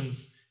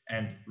conditions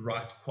and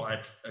write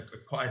a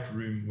quiet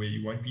room where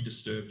you won't be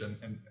disturbed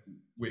and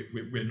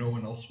where no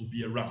one else will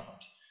be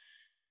around.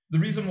 The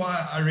reason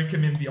why I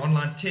recommend the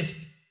online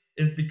test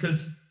is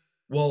because,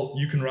 well,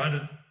 you can write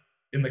it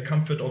in the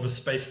comfort of a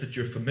space that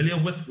you're familiar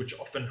with, which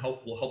often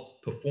will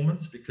help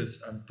performance,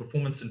 because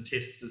performance in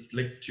tests is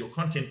linked to your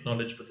content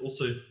knowledge, but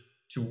also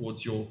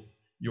towards your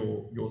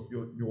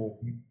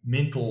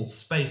mental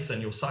space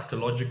and your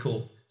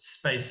psychological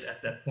space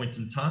at that point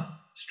in time.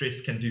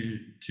 Stress can do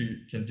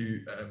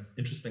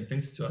interesting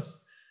things to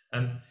us.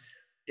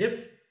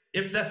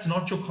 If that's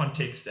not your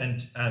context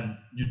and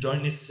you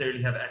don't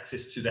necessarily have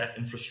access to that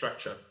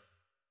infrastructure,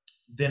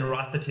 then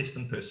write the test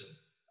in person.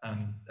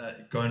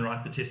 Go and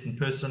write the test in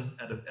person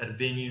at a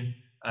venue.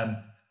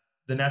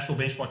 The National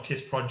Benchmark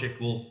Test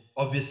Project will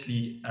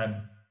obviously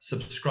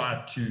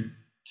subscribe to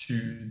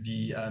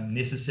the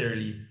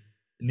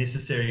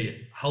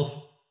necessary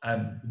health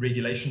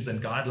regulations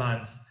and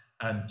guidelines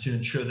to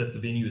ensure that the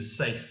venue is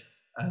safe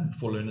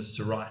for learners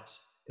to write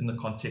in the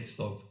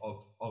context of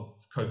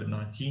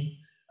COVID-19.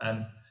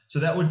 So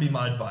that would be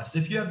my advice.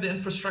 If you have the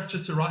infrastructure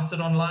to write it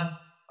online,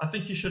 I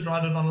think you should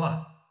write it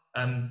online.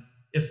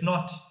 If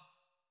not,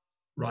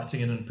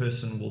 writing it in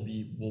person will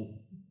be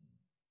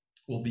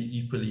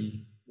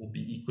will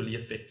be equally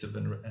effective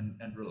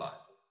and reliable.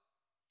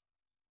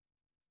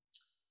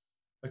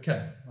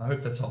 Okay, I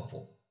hope that's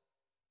helpful.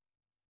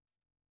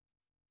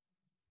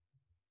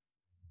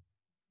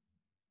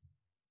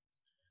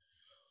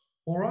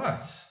 All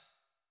right,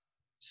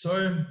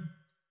 so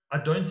I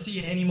don't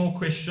see any more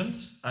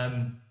questions.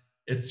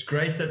 It's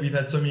great that we've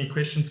had so many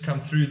questions come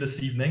through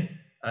this evening.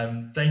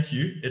 Thank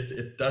you.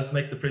 It does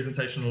make the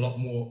presentation a lot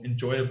more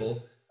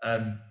enjoyable,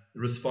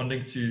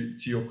 responding to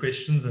your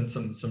questions, and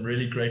some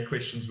really great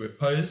questions were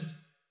posed.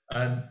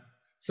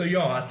 So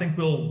yeah, I think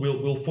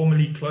we'll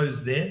formally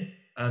close there.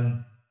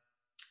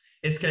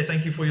 SK,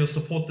 thank you for your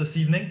support this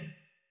evening,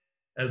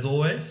 as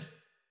always.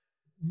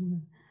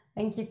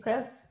 Thank you,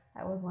 Chris.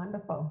 That was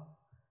wonderful.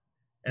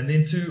 And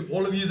then to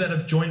all of you that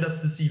have joined us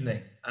this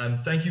evening,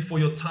 thank you for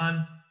your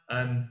time.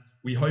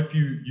 We hope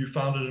you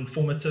found it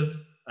informative,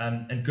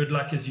 and good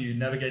luck as you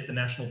navigate the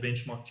national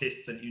benchmark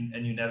tests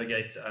and you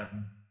navigate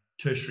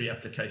tertiary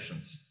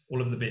applications.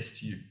 All of the best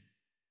to you.